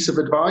great piece of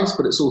advice,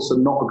 but it's also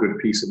not a good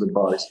piece of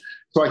advice.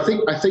 So I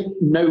think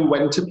know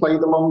when to play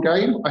the long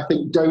game. I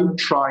think don't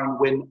try and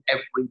win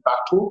every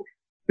battle,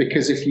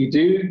 because if you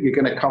do, you're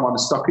going to come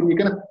unstuck and you're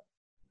going to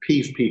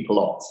peeve people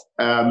off.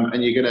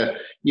 And you're going to,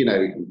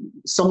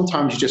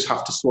 sometimes you just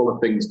have to swallow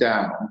things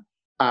down.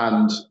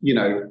 And,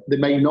 they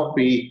may not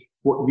be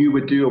what you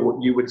would do or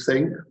what you would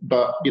think,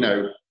 but,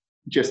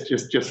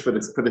 just for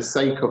the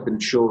sake of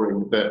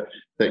ensuring that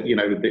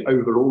the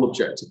overall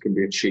objective can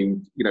be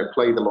achieved,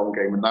 play the long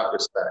game in that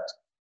respect.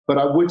 But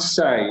I would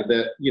say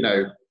that,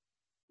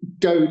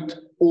 don't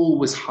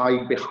always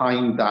hide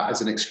behind that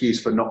as an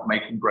excuse for not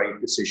making brave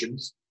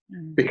decisions.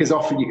 Because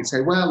often you can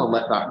say, well, I'll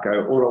let that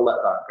go, or I'll let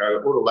that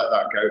go, or I'll let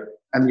that go.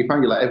 And you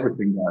find you let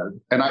everything go.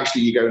 And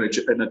actually you go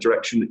in a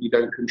direction that you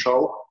don't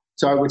control.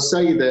 So I would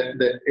say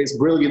that it's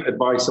brilliant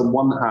advice on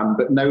one hand,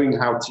 but knowing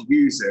how to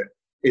use it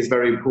is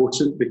very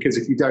important, because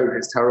if you don't,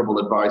 it's terrible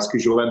advice,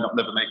 because you'll end up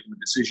never making the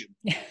decision.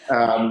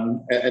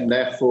 And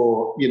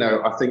therefore,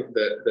 I think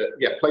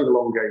that play the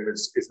long game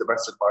is the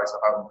best advice.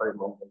 I haven't played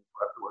the long game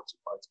afterwards.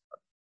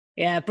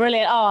 Yeah,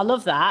 brilliant. Oh, I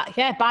love that.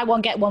 Yeah, buy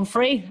one, get one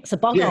free. It's a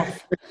bug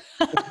off.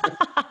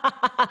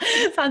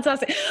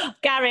 Fantastic.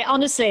 Gary,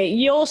 honestly,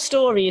 your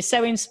story is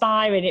so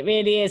inspiring. It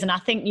really is. And I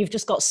think you've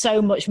just got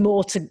so much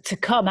more to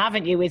come,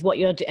 haven't you, with what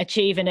you're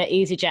achieving at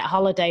EasyJet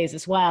Holidays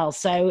as well.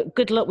 So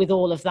good luck with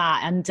all of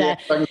that. And,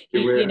 thank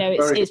you.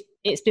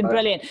 It's been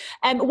brilliant.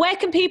 Where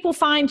can people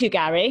find you,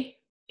 Gary?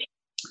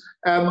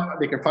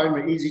 They can find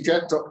me at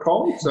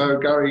easyjet.com. So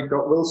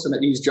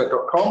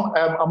gary.wilson@easyjet.com.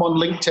 I'm on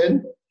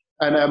LinkedIn.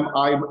 And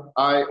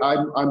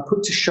I'm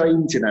put to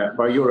shame, Jeanette,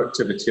 by your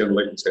activity on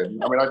LinkedIn.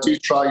 I mean, I do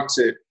try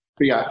to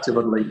be active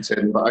on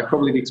LinkedIn, but I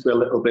probably need to be a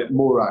little bit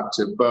more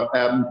active. But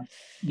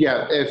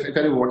if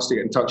anyone wants to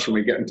get in touch with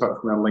me, get in touch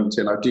with me on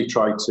LinkedIn. I do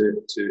try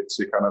to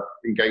kind of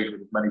engage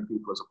with as many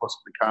people as I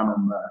possibly can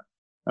on there.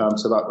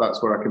 So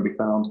that's where I can be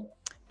found.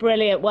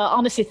 Brilliant. Well,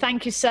 honestly,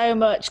 thank you so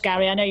much,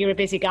 Gary. I know you're a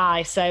busy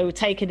guy, so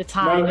taking the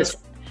time. No, it's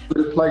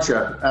a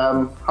pleasure.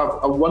 Have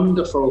a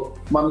wonderful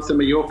month in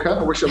Mallorca.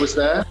 I wish I was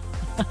there.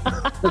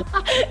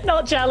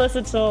 Not jealous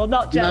at all.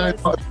 Not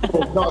jealous. No,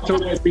 not at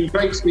all. It's been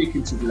great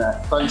speaking to you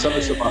there. Thanks ever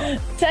so much.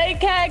 Take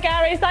care,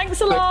 Gary.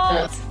 Thanks a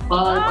lot.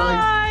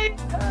 Bye.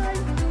 Bye.